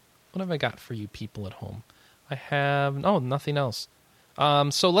got? What have I got for you people at home? I have... Oh, nothing else.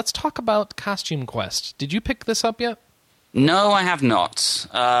 So let's talk about Costume Quest. Did you pick this up yet? No, I have not.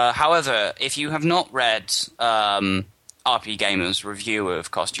 However, if you have not read RP Gamer's review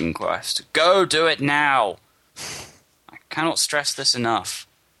of Costume Quest, go do it now. I cannot stress this enough.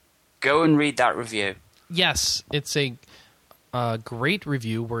 Go and read that review. Yes, it's a great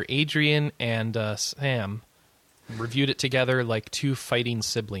review where Adrian and Sam reviewed it together like two fighting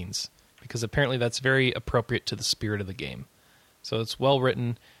siblings, because apparently that's very appropriate to the spirit of the game. So it's well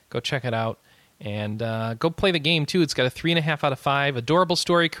written. Go check it out. And go play the game, too. It's got a 3.5 out of 5. Adorable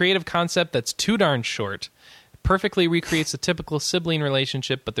story, creative concept that's too darn short. Perfectly recreates the typical sibling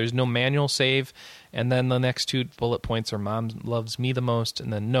relationship, but there's no manual save. And then the next 2 bullet points are Mom loves me the most,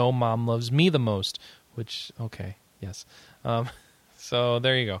 and then no, Mom loves me the most. Which, okay, yes. So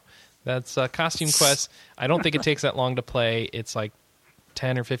there you go. That's Costume Quest. I don't think it takes that long to play. It's like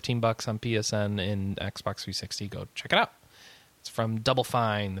 $10 or $15 on PSN and Xbox 360. Go check it out. It's from Double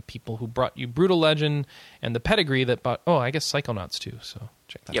Fine, the people who brought you Brutal Legend, and the Pedigree that bought... Oh, I guess Psychonauts, too, so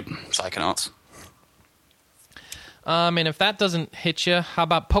check that out. Yep, Psychonauts. And if that doesn't hit you, how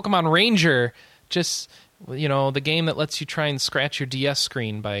about Pokemon Ranger? Just, the game that lets you try and scratch your DS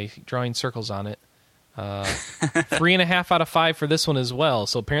screen by drawing circles on it. 3.5 out of 5 for this one as well,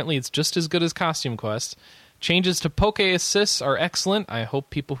 so apparently it's just as good as Costume Quest. Changes to Poke Assists are excellent. I hope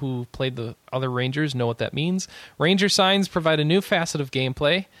people who played the other Rangers know what that means. Ranger signs provide a new facet of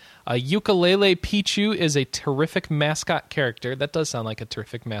gameplay. Ukulele Pichu is a terrific mascot character. That does sound like a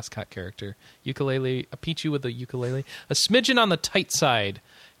terrific mascot character. A Pichu with a ukulele. A smidgen on the tight side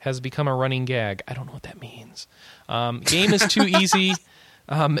has become a running gag. I don't know what that means. Game is too easy.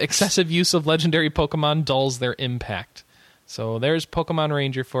 Excessive use of legendary Pokemon dulls their impact. So there's Pokemon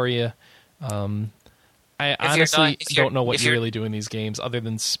Ranger for you. I honestly don't know what you really do in these games other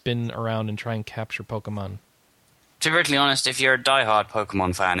than spin around and try and capture Pokemon. To be brutally honest, if you're a diehard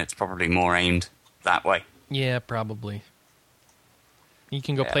Pokemon fan, it's probably more aimed that way. Yeah, probably. You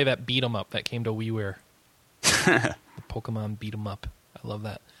can go play that beat 'em up that came to WiiWare. The Pokemon beat 'em up. I love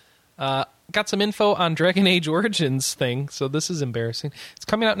that. Got some info on Dragon Age Origins thing, so this is embarrassing. It's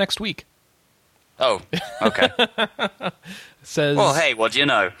coming out next week. Oh, okay. Says, well, hey, what do you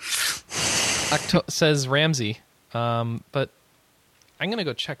know? Says Ramsey, but I'm going to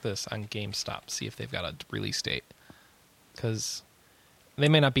go check this on GameStop, see if they've got a release date. Because they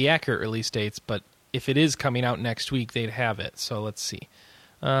may not be accurate release dates, but if it is coming out next week, they'd have it. So let's see.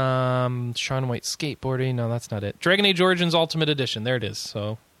 Shaun White skateboarding. No, that's not it. Dragon Age Origins Ultimate Edition. There it is.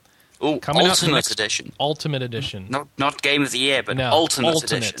 So Ooh, coming Ultimate Edition. Ultimate Edition. Not Game of the Year, but no, Ultimate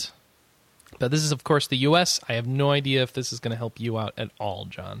Edition. But this is, of course, the U.S. I have no idea if this is going to help you out at all,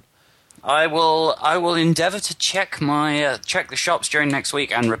 John. I will endeavour to check the shops during next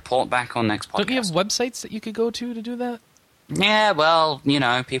week and report back on next podcast. Don't you have websites that you could go to do that? Yeah, well,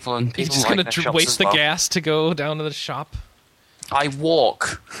 people You're just like going to waste the gas to go down to the shop? I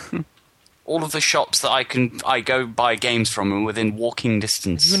walk. All of the shops that I go buy games from are within walking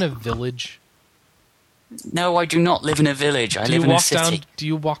distance. Are you in a village? No, I do not live in a village. I live in a city. Do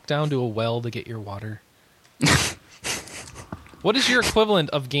you walk down to a well to get your water? What is your equivalent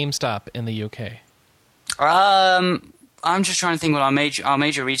of GameStop in the UK? I'm just trying to think what our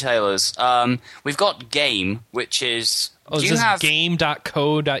major retailers. We've got Game, which is. Oh, is this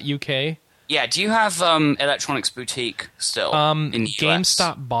game.co.uk? Yeah. Do you have Electronics Boutique still in the US?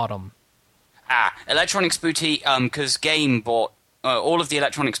 GameStop bought them. Electronics Boutique. Because Game bought all of the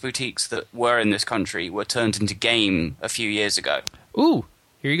Electronics boutiques that were in this country were turned into Game a few years ago. Ooh,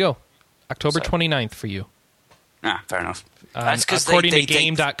 here you go. October 29th for you. Fair enough. That's because according to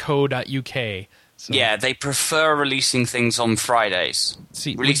game.co.uk. So. Yeah, they prefer releasing things on Fridays.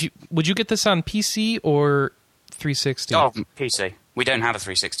 See, would you get this on PC or 360? Oh, PC. We don't have a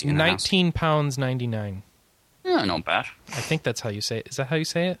 360 in the house. £19.99. Yeah, not bad. I think that's how you say it. Is that how you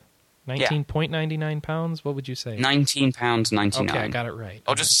say it? 19.99 pounds? What would you say? £19.99. Okay, I got it right.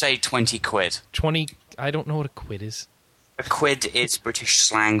 I'll just say 20 quid. 20. I don't know what a quid is. A quid is British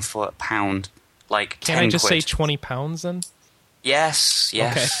slang for a pound. Like 10 Can I just quid. say 20 pounds then? Yes.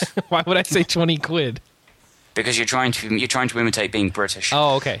 Okay. Why would I say 20 quid? Because you're trying to imitate being British.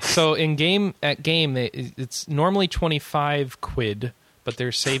 Oh, okay. So it's normally 25 quid, but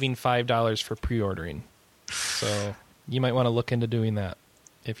they're saving $5 for pre-ordering. So you might want to look into doing that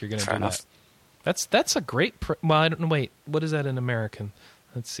if you're going to do enough. that. That's a great. Well, I don't know. Wait, what is that in American?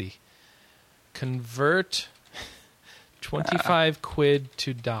 Let's see. Convert £25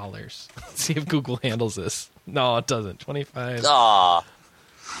 to dollars. Let's see if Google handles this. No, it doesn't. 25 Ah,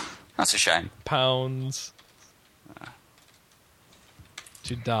 that's a shame. pounds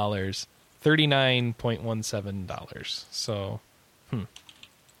to dollars. $39.17. So,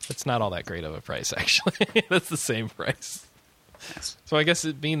 it's not all that great of a price, actually. That's the same price. Yes. So I guess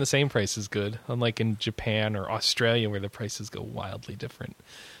it being the same price is good, unlike in Japan or Australia where the prices go wildly different.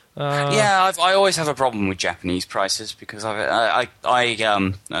 I always have a problem with Japanese prices because as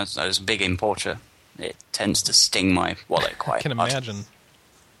a big importer, it tends to sting my wallet quite. I can hard. imagine.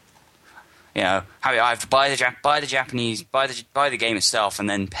 You know, I have to buy the game itself and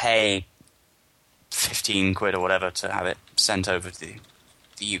then pay £15 or whatever to have it sent over to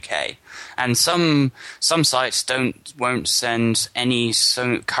the UK. And some sites won't send any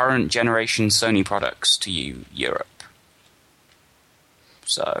current generation Sony products to Europe.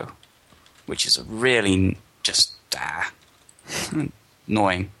 So, which is really just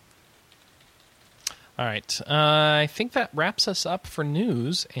annoying. All right. I think that wraps us up for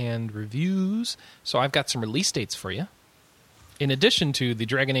news and reviews. So I've got some release dates for you. In addition to the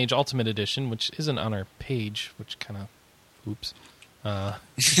Dragon Age Ultimate Edition, which isn't on our page, which kind of, oops.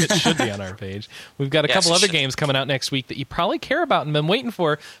 It should be on our page. We've got a couple other games coming out next week that you probably care about and been waiting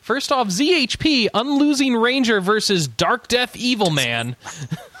for. First off, ZHP, Unlosing Ranger versus Dark Death Evil Man.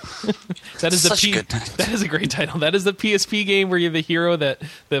 That is that is a great title. That is the PSP game where you're the hero that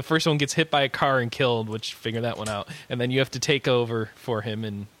the first one gets hit by a car and killed, which figure that one out. And then you have to take over for him,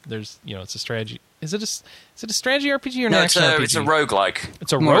 and there's, it's a strategy. Is it a strategy RPG or an action RPG? It's a roguelike.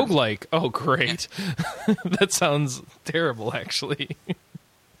 It's a roguelike. Oh, great. That sounds terrible, actually.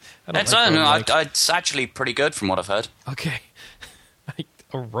 It's actually pretty good from what I've heard. Okay.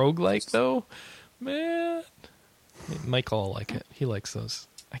 A roguelike, though? Man. Michael will like it. He likes those.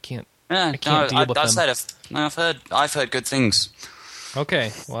 I can't deal with them. I've heard good things.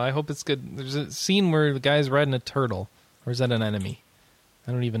 Okay. Well, I hope it's good. There's a scene where the guy's riding a turtle. Or is that an enemy?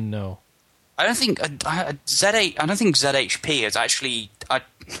 I don't even know. I don't think ZHP is actually. I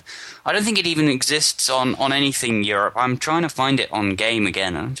don't think it even exists on anything Europe. I'm trying to find it on Game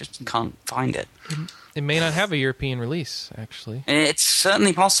again, and I just can't find it. It may not have a European release, actually. It's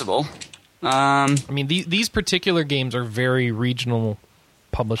certainly possible. I mean, these particular games are very regional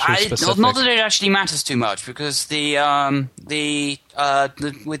publisher specific. Not that it actually matters too much, because with the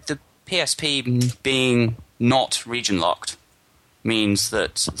PSP being not region locked, means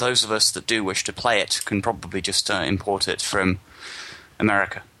that those of us that do wish to play it can probably just import it from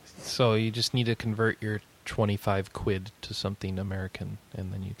America. So you just need to convert your £25 to something American,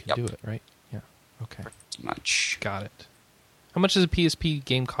 and then you can do it, right? Yeah. Okay. Pretty much. Got it. How much does a PSP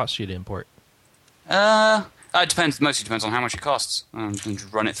game cost you to import? It depends. Mostly depends on how much it costs. You can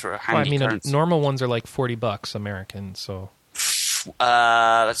run it through a handy currency. Normal ones are like $40 American. So,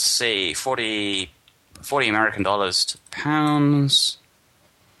 let's see, 40 American dollars to pounds.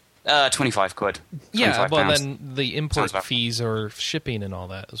 £25. Yeah, well then the import fees or shipping and all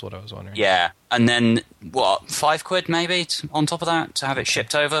that is what I was wondering. Yeah, and then what, £5 maybe on top of that to have it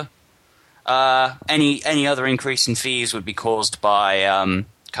shipped over. Any other increase in fees would be caused by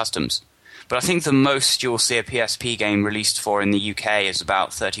customs. But I think the most you'll see a PSP game released for in the UK is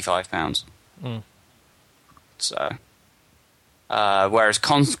about £35. So, whereas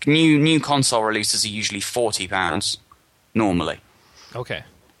new console releases are usually £40 normally. Okay.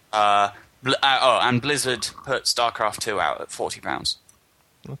 And Blizzard put StarCraft 2 out at £40.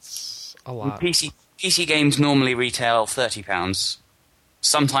 That's a lot. PC games normally retail £30.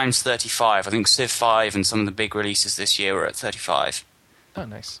 Sometimes 35. I think Civ 5 and some of the big releases this year were at 35. Oh,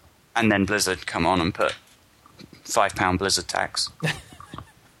 nice. And then Blizzard come on and put £5 Blizzard tax.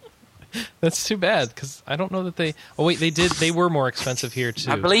 That's too bad, because I don't know that they... Oh, wait, they were more expensive here, too.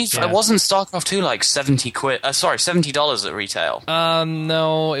 I believe it wasn't StarCraft 2 like $70 at retail.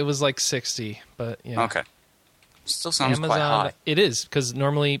 No, it was like 60, but yeah. Okay. Still sounds Amazon, quite high. It is, because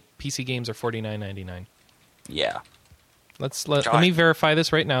normally PC games are $49.99. Yeah. Let me verify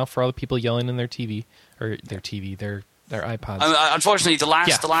this right now for all the people yelling in their TV, or their iPods. Unfortunately, the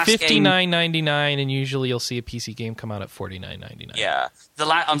last game... $59.99, and usually you'll see a PC game come out at $49.99. Yeah. The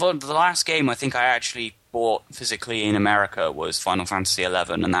last game I think I actually bought physically in America was Final Fantasy XI,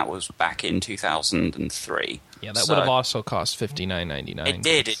 and that was back in 2003. Yeah, that would have also cost $59.99. It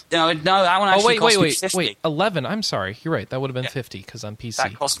did. No, that one actually cost me $50. Wait, 11. I'm sorry. You're right. That would have been $50 because on PC.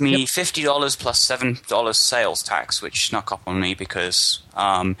 That cost me $50 plus $7 sales tax, which snuck up on me because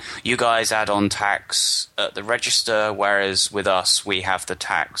you guys add on tax at the register, whereas with us we have the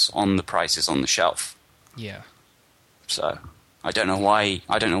tax on the prices on the shelf. Yeah. So I don't know why.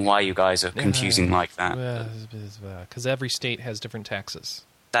 I don't know why you guys are confusing like that. Because every state has different taxes.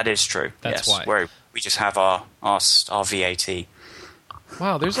 That is true. That's why. Where we just have our VAT.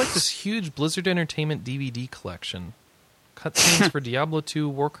 Wow, there's like this huge Blizzard Entertainment DVD collection. Cutscenes for Diablo 2,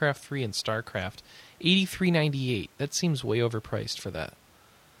 Warcraft 3, and StarCraft. $83.98. That seems way overpriced for that.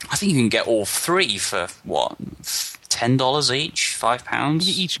 I think you can get all three for, what, $10 each? £5?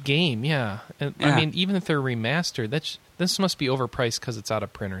 Each game, yeah. I mean, even if they're remastered, this must be overpriced because it's out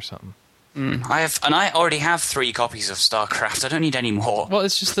of print or something. I already have 3 copies of StarCraft. I don't need any more. Well,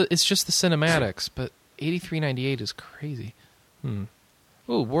 it's just the cinematics, but $83.98 is crazy. Ooh,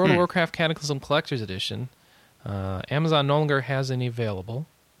 World of Warcraft Cataclysm Collector's Edition. Amazon no longer has any available.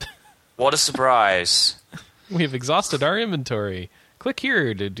 What a surprise. We have exhausted our inventory. Click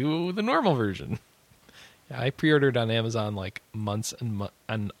here to do the normal version. Yeah, I pre-ordered on Amazon like months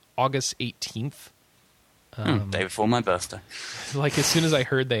on August 18th. Day before my birthday. Like as soon as I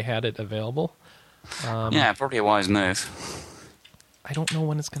heard they had it available. Yeah, probably a wise move. I don't know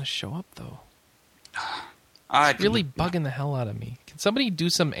when it's going to show up, though. It's really bugging the hell out of me. Can somebody do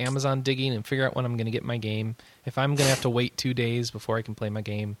some Amazon digging and figure out when I'm going to get my game? If I'm going to have to wait 2 days before I can play my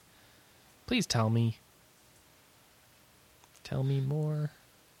game, please tell me. Tell me more.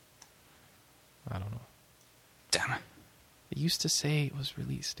 I don't know. Damn it. They used to say it was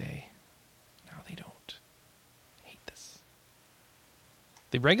release day. Now they don't. I hate this.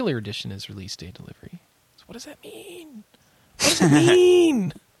 The regular edition is release day delivery. So what does that mean? What does it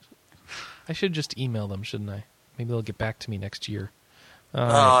mean? I should just email them, shouldn't I? Maybe they'll get back to me next year.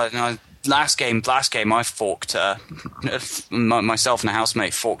 No, last game, I forked, myself and a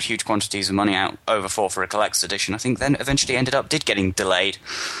housemate forked huge quantities of money out over for a collector's edition. I think then eventually did getting delayed.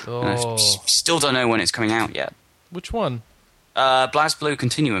 Oh. I still don't know when it's coming out yet. Which one? BlazBlue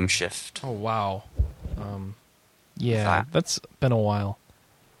Continuum Shift. Oh, wow. Yeah, that's been a while.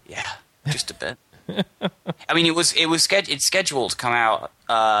 Yeah, just a bit. I mean, it's scheduled to come out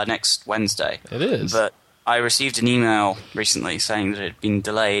next Wednesday. It is, but I received an email recently saying that it had been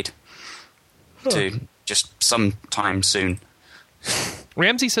delayed to just sometime soon.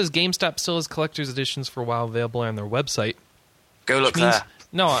 Ramsey says GameStop still has collector's editions for a while available on their website. Go look there.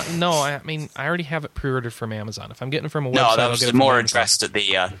 No. I mean, I already have it pre-ordered from Amazon. If I'm getting it from a website, no, that I'll was get it more from addressed at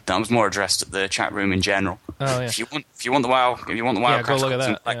that was more addressed at the chat room in general. Oh yeah. If you want the WoW, yeah, go look at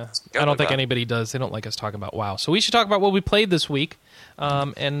that. Yeah. I don't think anybody does. They don't like us talking about WoW. So we should talk about what we played this week.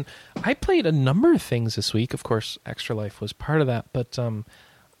 And I played a number of things this week. Of course, Extra Life was part of that. But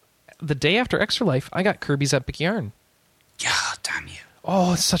the day after Extra Life, I got Kirby's Epic Yarn. Yeah, damn you.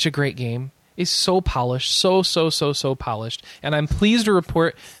 Oh, it's such a great game. It's so polished, so polished, and I'm pleased to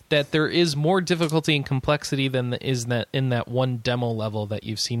report that there is more difficulty and complexity than is that in that one demo level that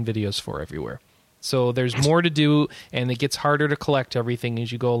you've seen videos for everywhere. So there's more to do, and it gets harder to collect everything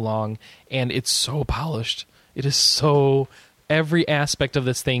as you go along, and it's so polished. It is so... Every aspect of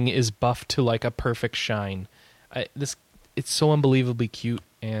this thing is buffed to like a perfect shine. It's so unbelievably cute,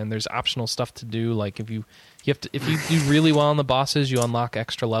 and there's optional stuff to do, like if you do really well on the bosses, you unlock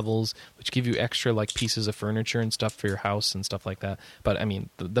extra levels, which give you extra like pieces of furniture and stuff for your house and stuff like that. But I mean,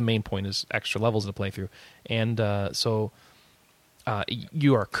 the main point is extra levels to play through. And so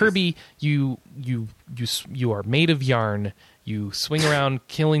you are Kirby. You are made of yarn. You swing around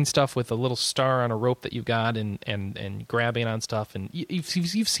killing stuff with a little star on a rope that you've got and grabbing on stuff. And you've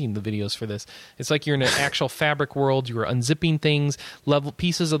seen the videos for this. It's like you're in an actual fabric world. You are unzipping things.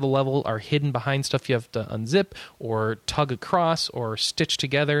 Pieces of the level are hidden behind stuff you have to unzip or tug across or stitch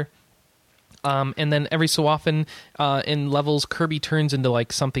together. And then every so often in levels, Kirby turns into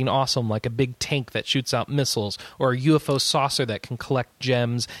like something awesome, like a big tank that shoots out missiles, or a UFO saucer that can collect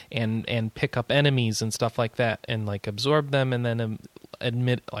gems and pick up enemies and stuff like that, and like absorb them and then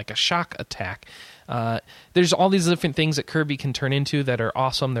emit like a shock attack. There's all these different things that Kirby can turn into that are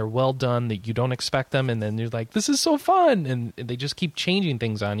awesome. They're well done. That you don't expect them, and then you're like, "This is so fun!" And they just keep changing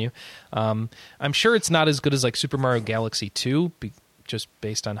things on you. I'm sure it's not as good as like Super Mario Galaxy 2. Just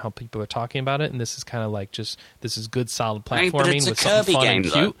based on how people are talking about it, and this is kind of like this is good solid platforming with something fun and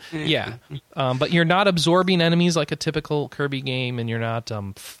cute. Yeah, but you're not absorbing enemies like a typical Kirby game, and you're not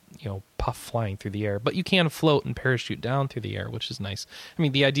puff flying through the air, but you can float and parachute down through the air, which is nice. I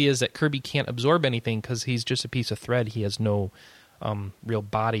mean, the idea is that Kirby can't absorb anything because he's just a piece of thread. He has no real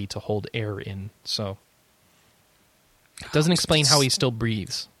body to hold air in, so it doesn't explain how he still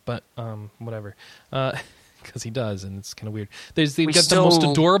breathes. But whatever. Because he does, and it's kind of weird. They've got the most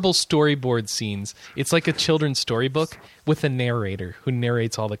adorable storyboard scenes. It's like a children's storybook with a narrator who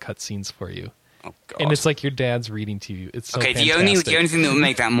narrates all the cutscenes for you. Oh, God. And it's like your dad's reading to you. It's so okay. fantastic. The only thing that would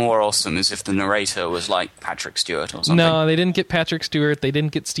make that more awesome is if the narrator was like Patrick Stewart or something. No, they didn't get Patrick Stewart. They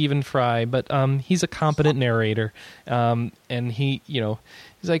didn't get Stephen Fry, but he's a competent narrator, and he, he's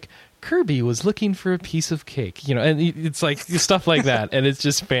like, Kirby was looking for a piece of cake, and it's like stuff like that, and it's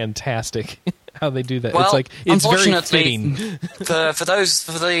just fantastic how they do that. Well, it's like it's very fitting. for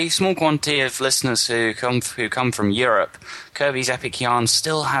the small quantity of listeners who come from Europe, Kirby's Epic Yarn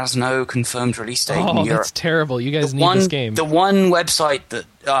still has no confirmed release date in Europe. Oh, that's terrible! You guys need this game. The one website that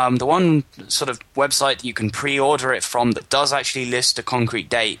the one sort of website that you can pre-order it from that does actually list a concrete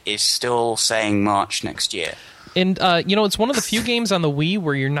date is still saying March next year. And it's one of the few games on the Wii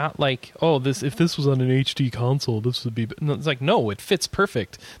where you're not like, if this was on an HD console, this would be. No, it's like, no, it fits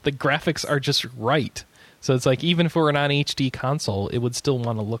perfect. The graphics are just right. So it's like, even if it were an HD console, it would still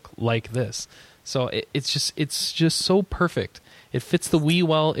want to look like this. So it's just so perfect. It fits the Wii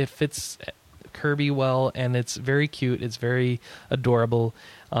well. It fits Kirby well, and it's very cute. It's very adorable.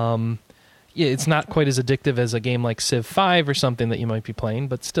 It's not quite as addictive as a game like Civ 5 or something that you might be playing,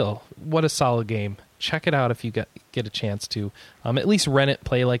 but still, what a solid game. Check it out if you get a chance to. At least rent it,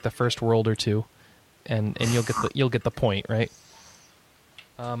 play like the first world or two, and you'll get the point, right?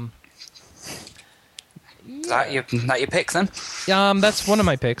 Is that your pick then? That's one of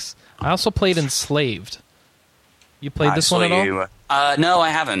my picks. I also played Enslaved. You played this one at all? No, I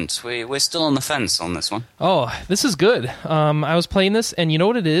haven't. We're still on the fence on this one. Oh, this is good. I was playing this, and you know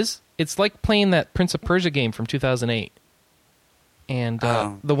what it is? It's like playing that Prince of Persia game from 2008. And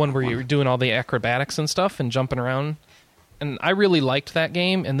the one where you're doing all the acrobatics and stuff and jumping around. And I really liked that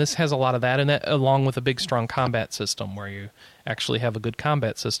game, and this has a lot of that in it, along with a big, strong combat system where you actually have a good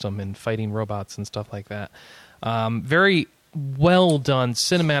combat system and fighting robots and stuff like that. Very well done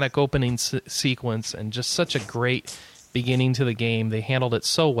cinematic opening sequence, and just such a great beginning to the game. They handled it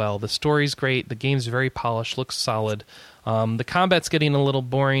so well. The story's great. The game's very polished, looks solid. The combat's getting a little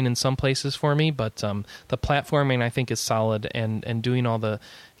boring in some places for me, but the platforming I think is solid, and doing all the,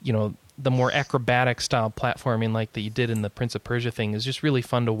 the more acrobatic style platforming like that you did in the Prince of Persia thing is just really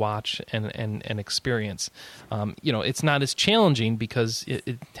fun to watch and experience. It's not as challenging because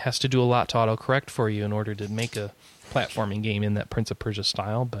it has to do a lot to autocorrect for you in order to make a platforming game in that Prince of Persia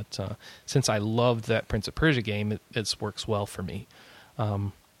style, but since I loved that Prince of Persia game, it works well for me.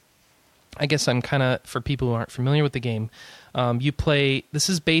 I guess I'm kind of, for people who aren't familiar with the game, this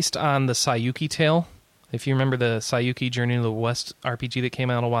is based on the Sayuki Tale. If you remember the Sayuki Journey to the West RPG that came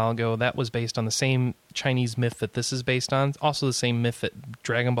out a while ago, that was based on the same Chinese myth that this is based on, also the same myth that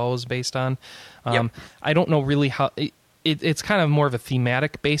Dragon Ball was based on. Yep. I don't know really how, it's kind of more of a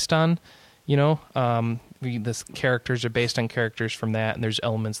thematic based on, the characters are based on characters from that, and there's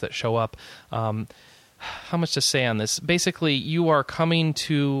elements that show up. How much to say on this? Basically, you are coming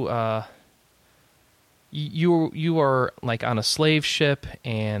to... You are like on a slave ship,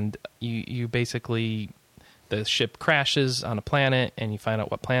 and you basically, the ship crashes on a planet, and you find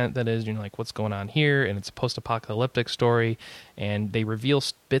out what planet that is. You're like, what's going on here? And it's a post-apocalyptic story, and they reveal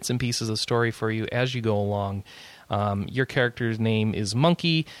bits and pieces of the story for you as you go along. Your character's name is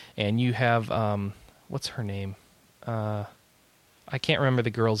Monkey, and you have what's her name? I can't remember the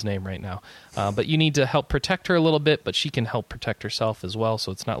girl's name right now, but you need to help protect her a little bit, but she can help protect herself as well,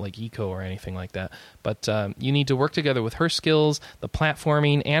 so it's not like eco or anything like that. But you need to work together with her skills, the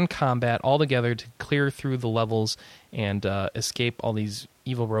platforming, and combat all together to clear through the levels and escape all these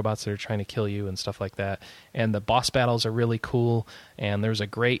evil robots that are trying to kill you and stuff like that. And the boss battles are really cool, and there's a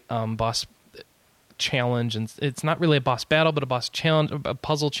great boss challenge, and it's not really a boss battle, but a boss challenge, a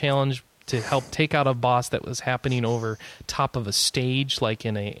puzzle challenge to help take out a boss that was happening over top of a stage, like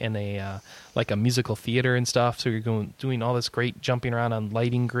in a like a musical theater and stuff. So you're doing all this great jumping around on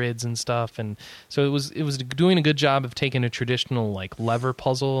lighting grids and stuff, and so it was doing a good job of taking a traditional like lever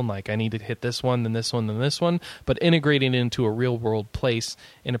puzzle and like I need to hit this one, then this one, then this one, but integrating it into a real world place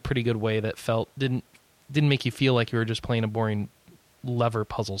in a pretty good way that didn't make you feel like you were just playing a boring lever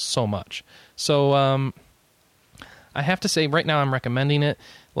puzzle so much. So I have to say, right now I'm recommending it.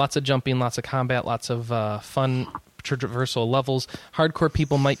 Lots of jumping, lots of combat, lots of fun traversal levels. Hardcore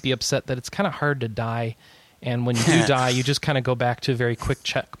people might be upset that it's kind of hard to die, and when you do die, you just kind of go back to a very quick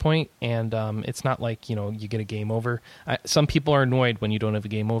checkpoint, and it's not like, you get a game over. Some people are annoyed when you don't have a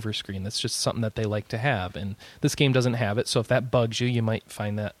game over screen. That's just something that they like to have, and this game doesn't have it, so if that bugs you, you might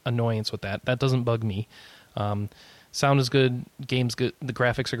find that annoyance with that. That doesn't bug me. Sound is good, game's good, the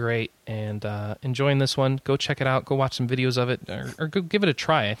graphics are great, and enjoying this one. Go check it out, go watch some videos of it, or go give it a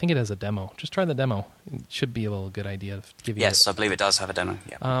try. I think it has a demo. Just try the demo. It should be a little good idea to give you Yes, I believe it does have a demo.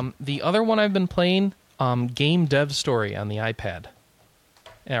 Yeah. The other one I've been playing, Game Dev Story on the iPad,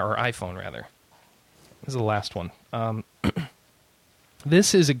 or iPhone rather. This is the last one.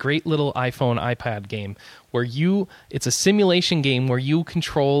 This is a great little iPhone, iPad game where it's a simulation game where you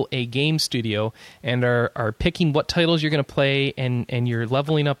control a game studio and are picking what titles you're going to play, and you're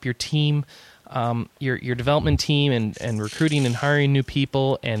leveling up your team, your development team, and recruiting and hiring new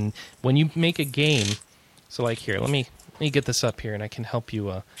people. And when you make a game, so like here, let me get this up here and I can help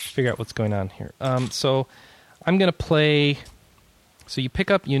you figure out what's going on here. So I'm going to play... So you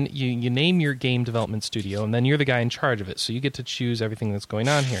pick up, you name your game development studio, and then you're the guy in charge of it. So you get to choose everything that's going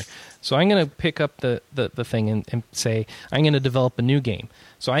on here. So I'm going to pick up the thing and say, I'm going to develop a new game.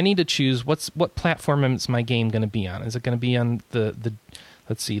 So I need to choose what platform is my game going to be on. Is it going to be on a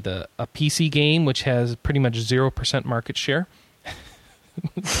PC game, which has pretty much 0% market share?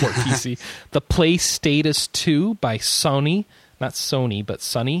 Poor PC. The Play Status 2 by Sony. Not Sony, but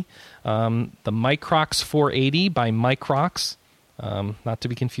Sony. The Microx 480 by Microx. Not to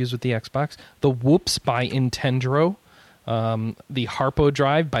be confused with the Xbox. The Whoops by Intendro. The Harpo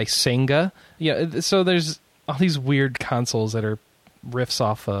Drive by Senga. Yeah, so there's all these weird consoles that are riffs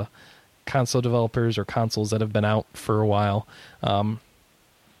off console developers or consoles that have been out for a while.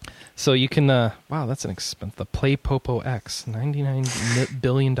 So you can... wow, that's an expense. The Play Popo X. $99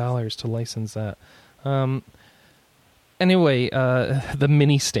 billion to license that. Anyway, the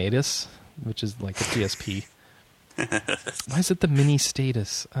Mini Status, which is like a PSP. Why is it the Mini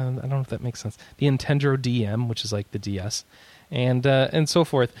Status? I don't know if that makes sense. The Nintendo DM, which is like the DS, and so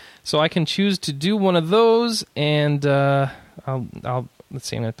forth. So I can choose to do one of those, and I'll let's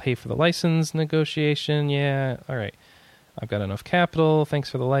see. I'm going to pay for the license negotiation. Yeah, all right. I've got enough capital. Thanks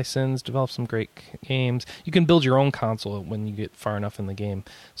for the license. Develop some great games. You can build your own console when you get far enough in the game.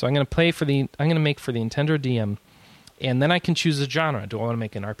 So I'm going to make for the Nintendo DM. And then I can choose a genre. Do I want to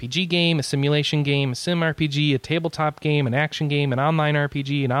make an RPG game, a simulation game, a sim RPG, a tabletop game, an action game, an online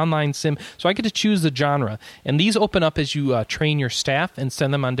RPG, an online sim? So I get to choose the genre. And these open up as you train your staff and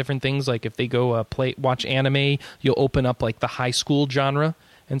send them on different things. Like if they go watch anime, you'll open up like the high school genre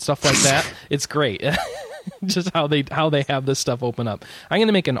and stuff like that. It's great. Just how they have this stuff open up. I'm going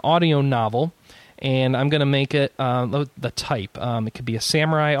to make an audio novel. And I'm going to make it the type. It could be a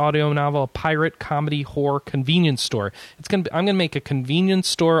samurai audio novel, a pirate, comedy, horror, convenience store. I'm going to make a convenience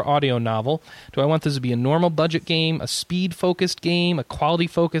store audio novel. Do I want this to be a normal budget game, a speed-focused game, a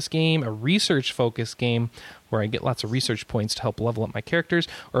quality-focused game, a research-focused game, where I get lots of research points to help level up my characters,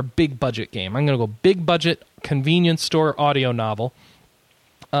 or a big-budget game? I'm going to go big-budget, convenience store audio novel.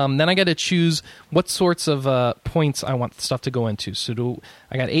 Then I got to choose what sorts of points I want stuff to go into. So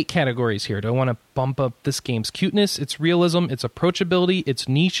I got 8 categories here. Do I want to bump up this game's cuteness, its realism, its approachability, its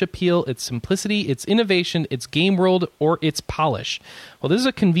niche appeal, its simplicity, its innovation, its game world, or its polish? Well, this is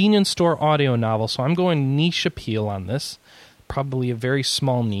a convenience store audio novel, so I'm going niche appeal on this. Probably a very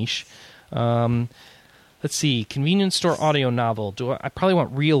small niche. Let's see, convenience store audio novel. I probably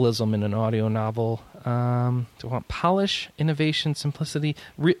want realism in an audio novel. Do I want polish, innovation, simplicity?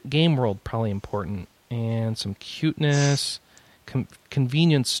 Game world, probably important. And some cuteness.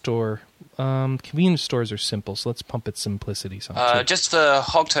 Convenience store. Convenience stores are simple, so let's pump its simplicity. Just for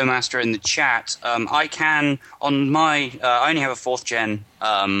Hogtoemaster in the chat, I can, on my... I only have a 4th gen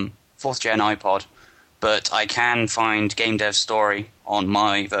iPod, but I can find Game Dev Story on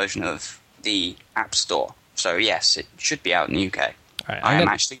my version of the App Store. So yes, it should be out in the UK. Right, I am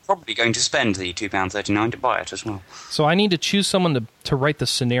actually probably going to spend the £2.39 to buy it as well. So I need to choose someone to write the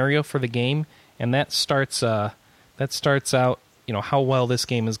scenario for the game, and that starts out, how well this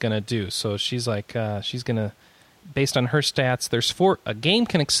game is going to do. So she's like, she's going to, based on her stats, a game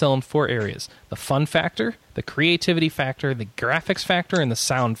can excel in 4 areas: the fun factor, the creativity factor, the graphics factor, and the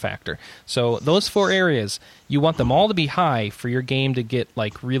sound factor. So those 4 areas, you want them all to be high for your game to get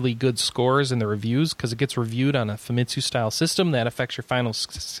like really good scores in the reviews, because it gets reviewed on a Famitsu style system that affects your final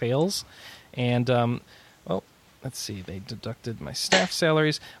sales. And let's see, they deducted my staff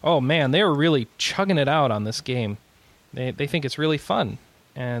salaries. Oh man, they were really chugging it out on this game. They think it's really fun,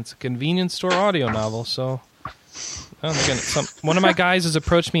 and it's a convenience store audio novel. So one of my guys has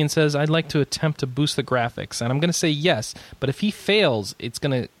approached me and says, I'd like to attempt to boost the graphics. And I'm going to say yes, but if he fails, it's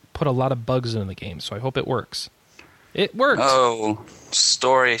going to put a lot of bugs in the game, so I hope it works. It worked! Oh,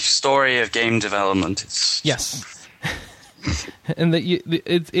 story of game development. Yes. And that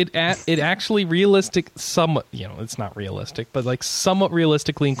it actually somewhat, it's not realistic, but like somewhat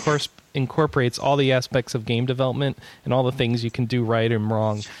realistically incorporates all the aspects of game development and all the things you can do right and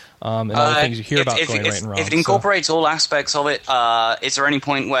wrong, and all the things you hear about going right and wrong. If it incorporates all aspects of it, is there any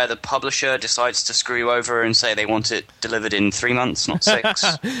point where the publisher decides to screw you over and say they want it delivered in 3 months, not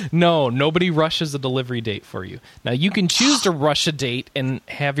 6? No, nobody rushes a delivery date for you. Now, you can choose to rush a date and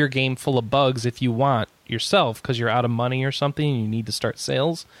have your game full of bugs if you want yourself because you're out of money or something and you need to start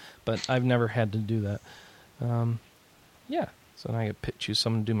sales, but I've never had to do that. Yeah, so now I get to choose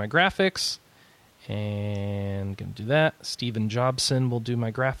someone to do my graphics, and going to do that. Steven Jobson will do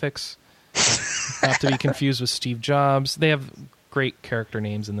my graphics. Not to be confused with Steve Jobs. They have great character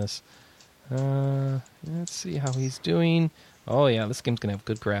names in this. Let's see how he's doing. Oh yeah, this game's going to have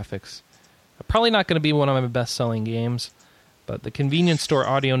good graphics. Probably not going to be one of my best-selling games, but the convenience store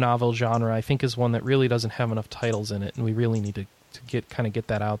audio novel genre, I think, is one that really doesn't have enough titles in it, and we really need to get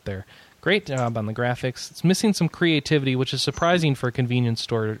that out there. Great job on the graphics. It's missing some creativity, which is surprising for a convenience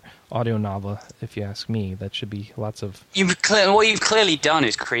store audio novel, if you ask me. That should be lots of... What you've clearly done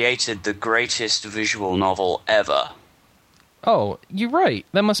is created the greatest visual novel ever. Oh, you're right.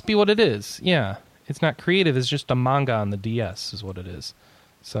 That must be what it is. Yeah. It's not creative. It's just a manga on the DS is what it is.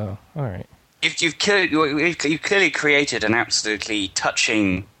 So, all right. You've clearly created an absolutely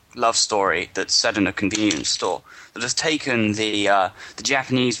touching love story that's set in a convenience store that has taken the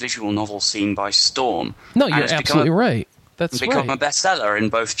Japanese visual novel scene by storm. No, you're absolutely right. That's become a bestseller in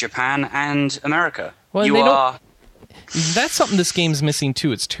both Japan and America. Well, that's something this game's missing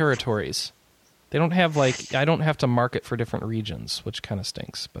too. It's territories. They don't have I don't have to market for different regions, which kind of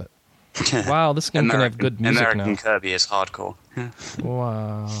stinks. But wow, this game can have good music now. American Kirby is hardcore.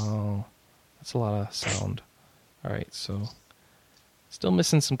 Wow, that's a lot of sound. All right, so. Still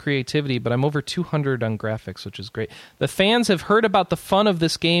missing some creativity, but I'm over 200 on graphics, which is great. The fans have heard about the fun of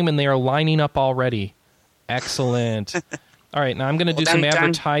this game, and they are lining up already. Excellent. All right, now I'm going to do some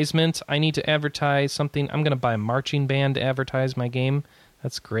advertisement. I need to advertise something. I'm going to buy a marching band to advertise my game.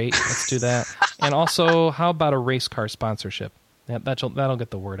 That's great. Let's do that. And also, how about a race car sponsorship? That'll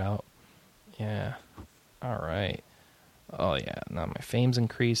get the word out. Yeah. All right. Oh, yeah. Now my fame's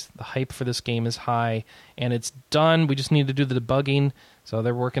increased. The hype for this game is high. And it's done. We just need to do the debugging. So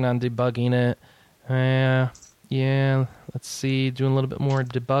they're working on debugging it. Yeah. Let's see. Doing a little bit more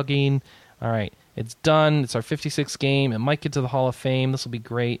debugging. All right. It's done. It's our 56th game. It might get to the Hall of Fame. This will be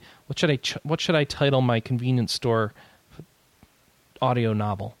great. What should I title my convenience store audio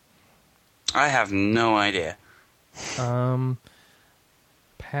novel? I have no idea.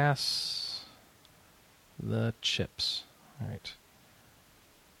 Pass the chips. All right.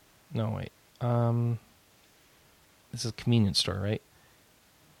 No, wait. This is a convenience store, right?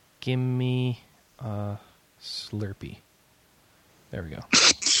 Give me a Slurpee. There we go.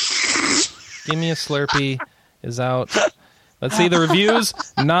 Give me a Slurpee is out. Let's see the reviews.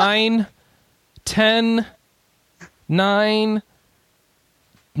 9, 10, 9,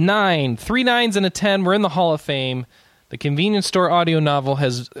 9. 3 9s and a 10. We're in the Hall of Fame. The convenience store audio novel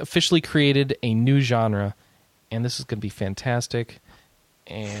has officially created a new genre. And this is going to be fantastic.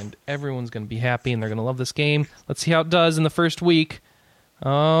 And everyone's going to be happy, and they're going to love this game. Let's see how it does in the first week.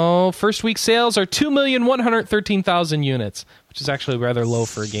 Oh, first week sales are 2,113,000 units, which is actually rather low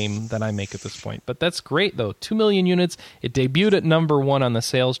for a game that I make at this point. But that's great, though. 2 million units. It debuted at number 1 on the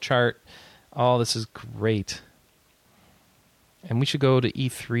sales chart. Oh, this is great. And we should go to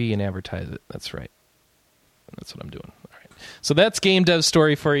E3 and advertise it. That's right. That's what I'm doing. All right. So that's Game Dev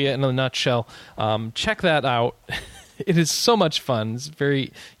Story for you in a nutshell. Check that out. It is so much fun. It's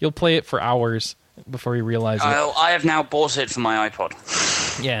you'll play it for hours before you realize it. I have now bought it for my iPod.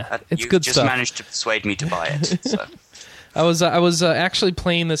 Yeah, it's good stuff. You just managed to persuade me to buy it. So. I was actually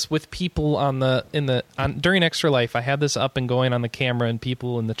playing this with people during Extra Life. I had this up and going on the camera, and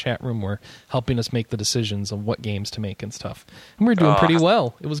people in the chat room were helping us make the decisions of what games to make and stuff. And we were doing pretty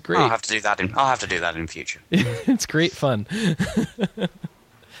well. It was great. I'll have to do that in future. It's great fun.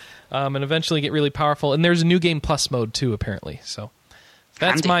 And eventually get really powerful. And there's a new game plus mode too, apparently. So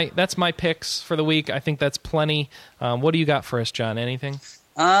that's my picks for the week. I think that's plenty. What do you got for us, John? Anything?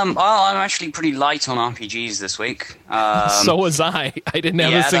 Well, I'm actually pretty light on RPGs this week. So was I. I didn't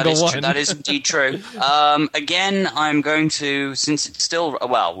have a single one. That is indeed true. Again, I'm going to, since it's still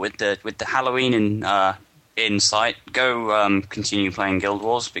with the Halloween in sight, go continue playing Guild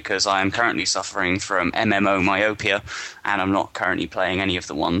Wars, because I am currently suffering from MMO myopia, and I'm not currently playing any of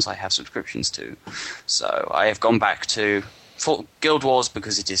the ones I have subscriptions to. So I have gone back to Guild Wars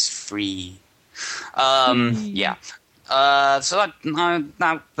because it is free. Yeah.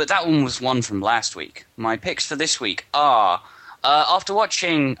 But that one was one from last week. My picks for this week are after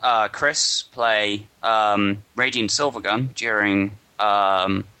watching Chris play Radiant Silvergun during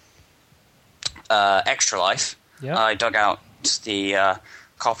Extra Life. Yep. I dug out the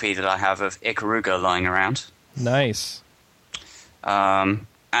copy that I have of Ikaruga lying around. Nice. And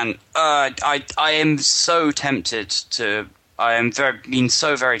I am so tempted to. I am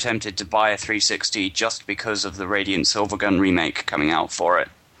so very tempted to buy a 360 just because of the Radiant Silvergun remake coming out for it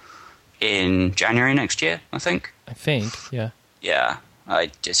in January next year, I think. Yeah. Yeah,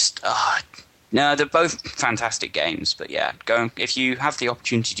 I just no, they're both fantastic games, but yeah, if you have the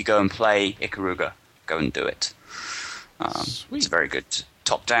opportunity to go and play Ikaruga, go and do it. It's a very good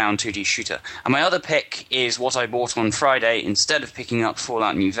top-down 2D shooter. And my other pick is what I bought on Friday instead of picking up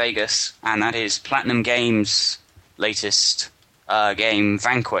Fallout New Vegas, and that is Platinum Games' latest game,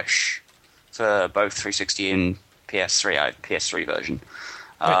 Vanquish, for both 360 and PS3. I have PS3 version.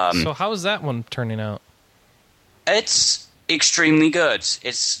 Wait, so how is that one turning out? It's extremely good.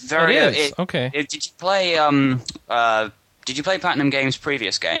 It's very. It is. Okay. Did you play? Did you play Platinum Games'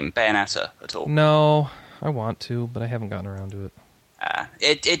 previous game, Bayonetta, at all? No, I want to, but I haven't gotten around to it.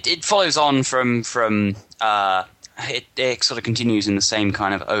 It follows on from it sort of continues in the same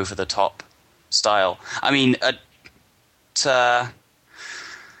kind of over the top style. I mean,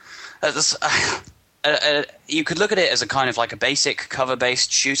 you could look at it as a kind of like a basic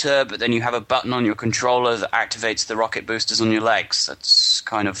cover-based shooter, but then you have a button on your controller that activates the rocket boosters on your legs. That's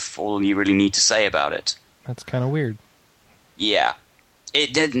kind of all you really need to say about it. That's kind of weird. Yeah.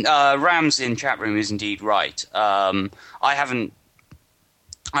 It did. Rams in chat room is indeed right. I haven't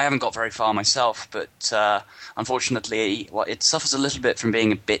got very far myself, but unfortunately, it suffers a little bit from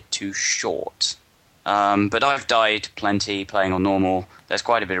being a bit too short. But I've died plenty playing on normal. There's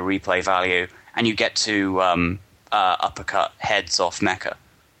quite a bit of replay value, and you get to uppercut heads off mecha.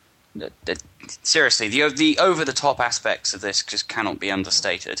 Seriously, the over-the-top aspects of this just cannot be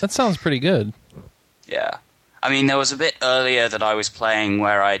understated. That sounds pretty good. Yeah. I mean, there was a bit earlier that I was playing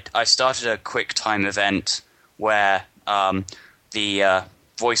where I started a quick time event where the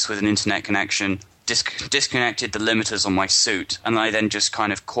voice with an internet connection disconnected the limiters on my suit, and I then just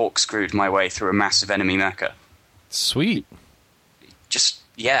kind of corkscrewed my way through a massive enemy mecha. Sweet.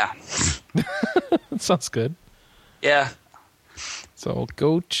 Yeah. That sounds good. Yeah. So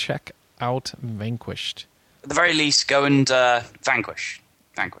go check out Vanquished. At the very least, go and Vanquish.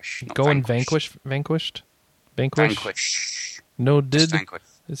 Vanquish. Go and Vanquished? Vanquish? No did? Vanquish.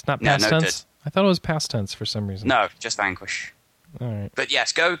 It's not past tense? Did. I thought it was past tense for some reason. No, just Vanquish. All right. But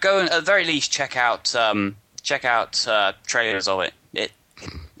yes, go and at the very least check out trailers of it.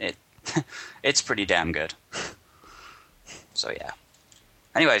 It's pretty damn good. So yeah.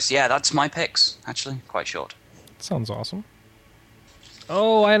 Anyways, yeah, that's my picks. Actually, quite short. Sounds awesome.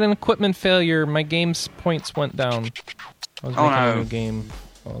 Oh, I had an equipment failure. My game's points went down. I was making a new game.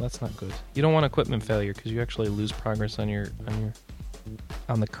 Oh, that's not good. You don't want equipment failure because you actually lose progress on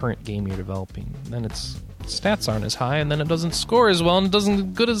the current game you're developing. Then its stats aren't as high, and then it doesn't score as well, and it doesn't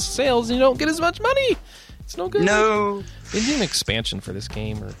get good as sales, and you don't get as much money. It's no good. No. They need an expansion for this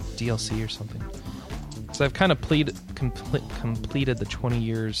game or DLC or something. So I've kind of completed the 20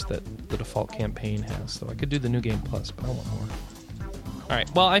 years that the default campaign has, so I could do the New Game Plus, but I want more. All right,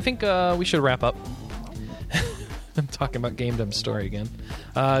 well, I think we should wrap up. I'm talking about Game Dumb Story again.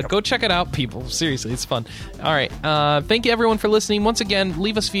 Go check it out, people. Seriously, it's fun. All right, thank you, everyone, for listening. Once again,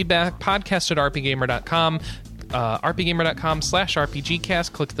 leave us feedback, podcast@rpgamer.com.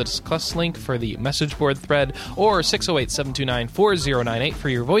 rpgamer.com/RPGcast. Click the discuss link for the message board thread, or 608-729-4098 for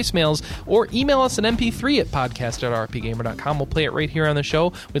your voicemails, or email us an MP3 at podcast@rpgamer.com. We'll play it right here on the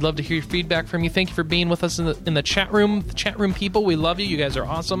show. We'd love to hear your feedback from you. Thank you for being with us in the chat room. The chat room people, we love you. You guys are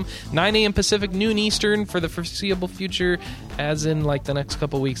awesome. 9 a.m. Pacific, noon Eastern for the foreseeable future, as in like the next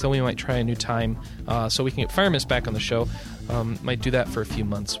couple weeks. Then we might try a new time so we can get Firemist back on the show. Might do that for a few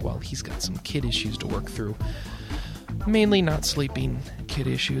months while he's got some kid issues to work through. Mainly not sleeping kid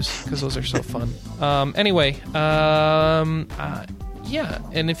issues, because those are so fun. Yeah,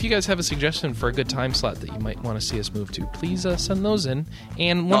 and if you guys have a suggestion for a good time slot that you might want to see us move to, please send those in.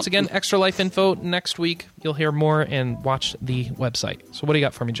 And once again, Extra Life info next week. You'll hear more and watch the website. So what do you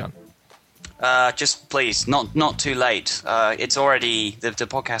got for me, John? Just please, not too late. It's already the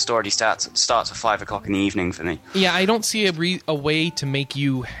podcast already starts at 5 o'clock in the evening for me. Yeah, I don't see a way to make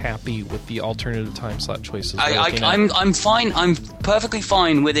you happy with the alternative time slot choices. I'm fine. I'm perfectly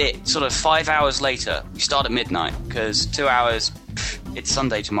fine with it. Sort of 5 hours later. We start at midnight because 2 hours. It's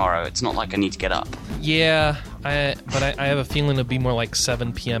Sunday tomorrow. It's not like I need to get up. Yeah, but I have a feeling it'll be more like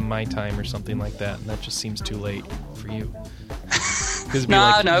 7 p.m. my time or something like that, and that just seems too late for you.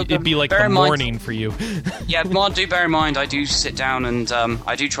 It'd be like the morning for you. Yeah, do bear in mind, I do sit down and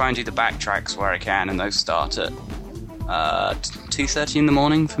I do try and do the backtracks where I can, and those start at 2:30 in the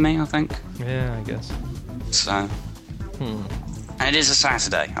morning for me, I think. Yeah, I guess. So, and it is a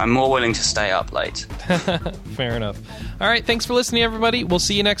Saturday. I'm more willing to stay up late. Fair enough. All right, thanks for listening, everybody. We'll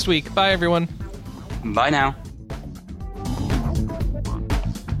see you next week. Bye, everyone. Bye now.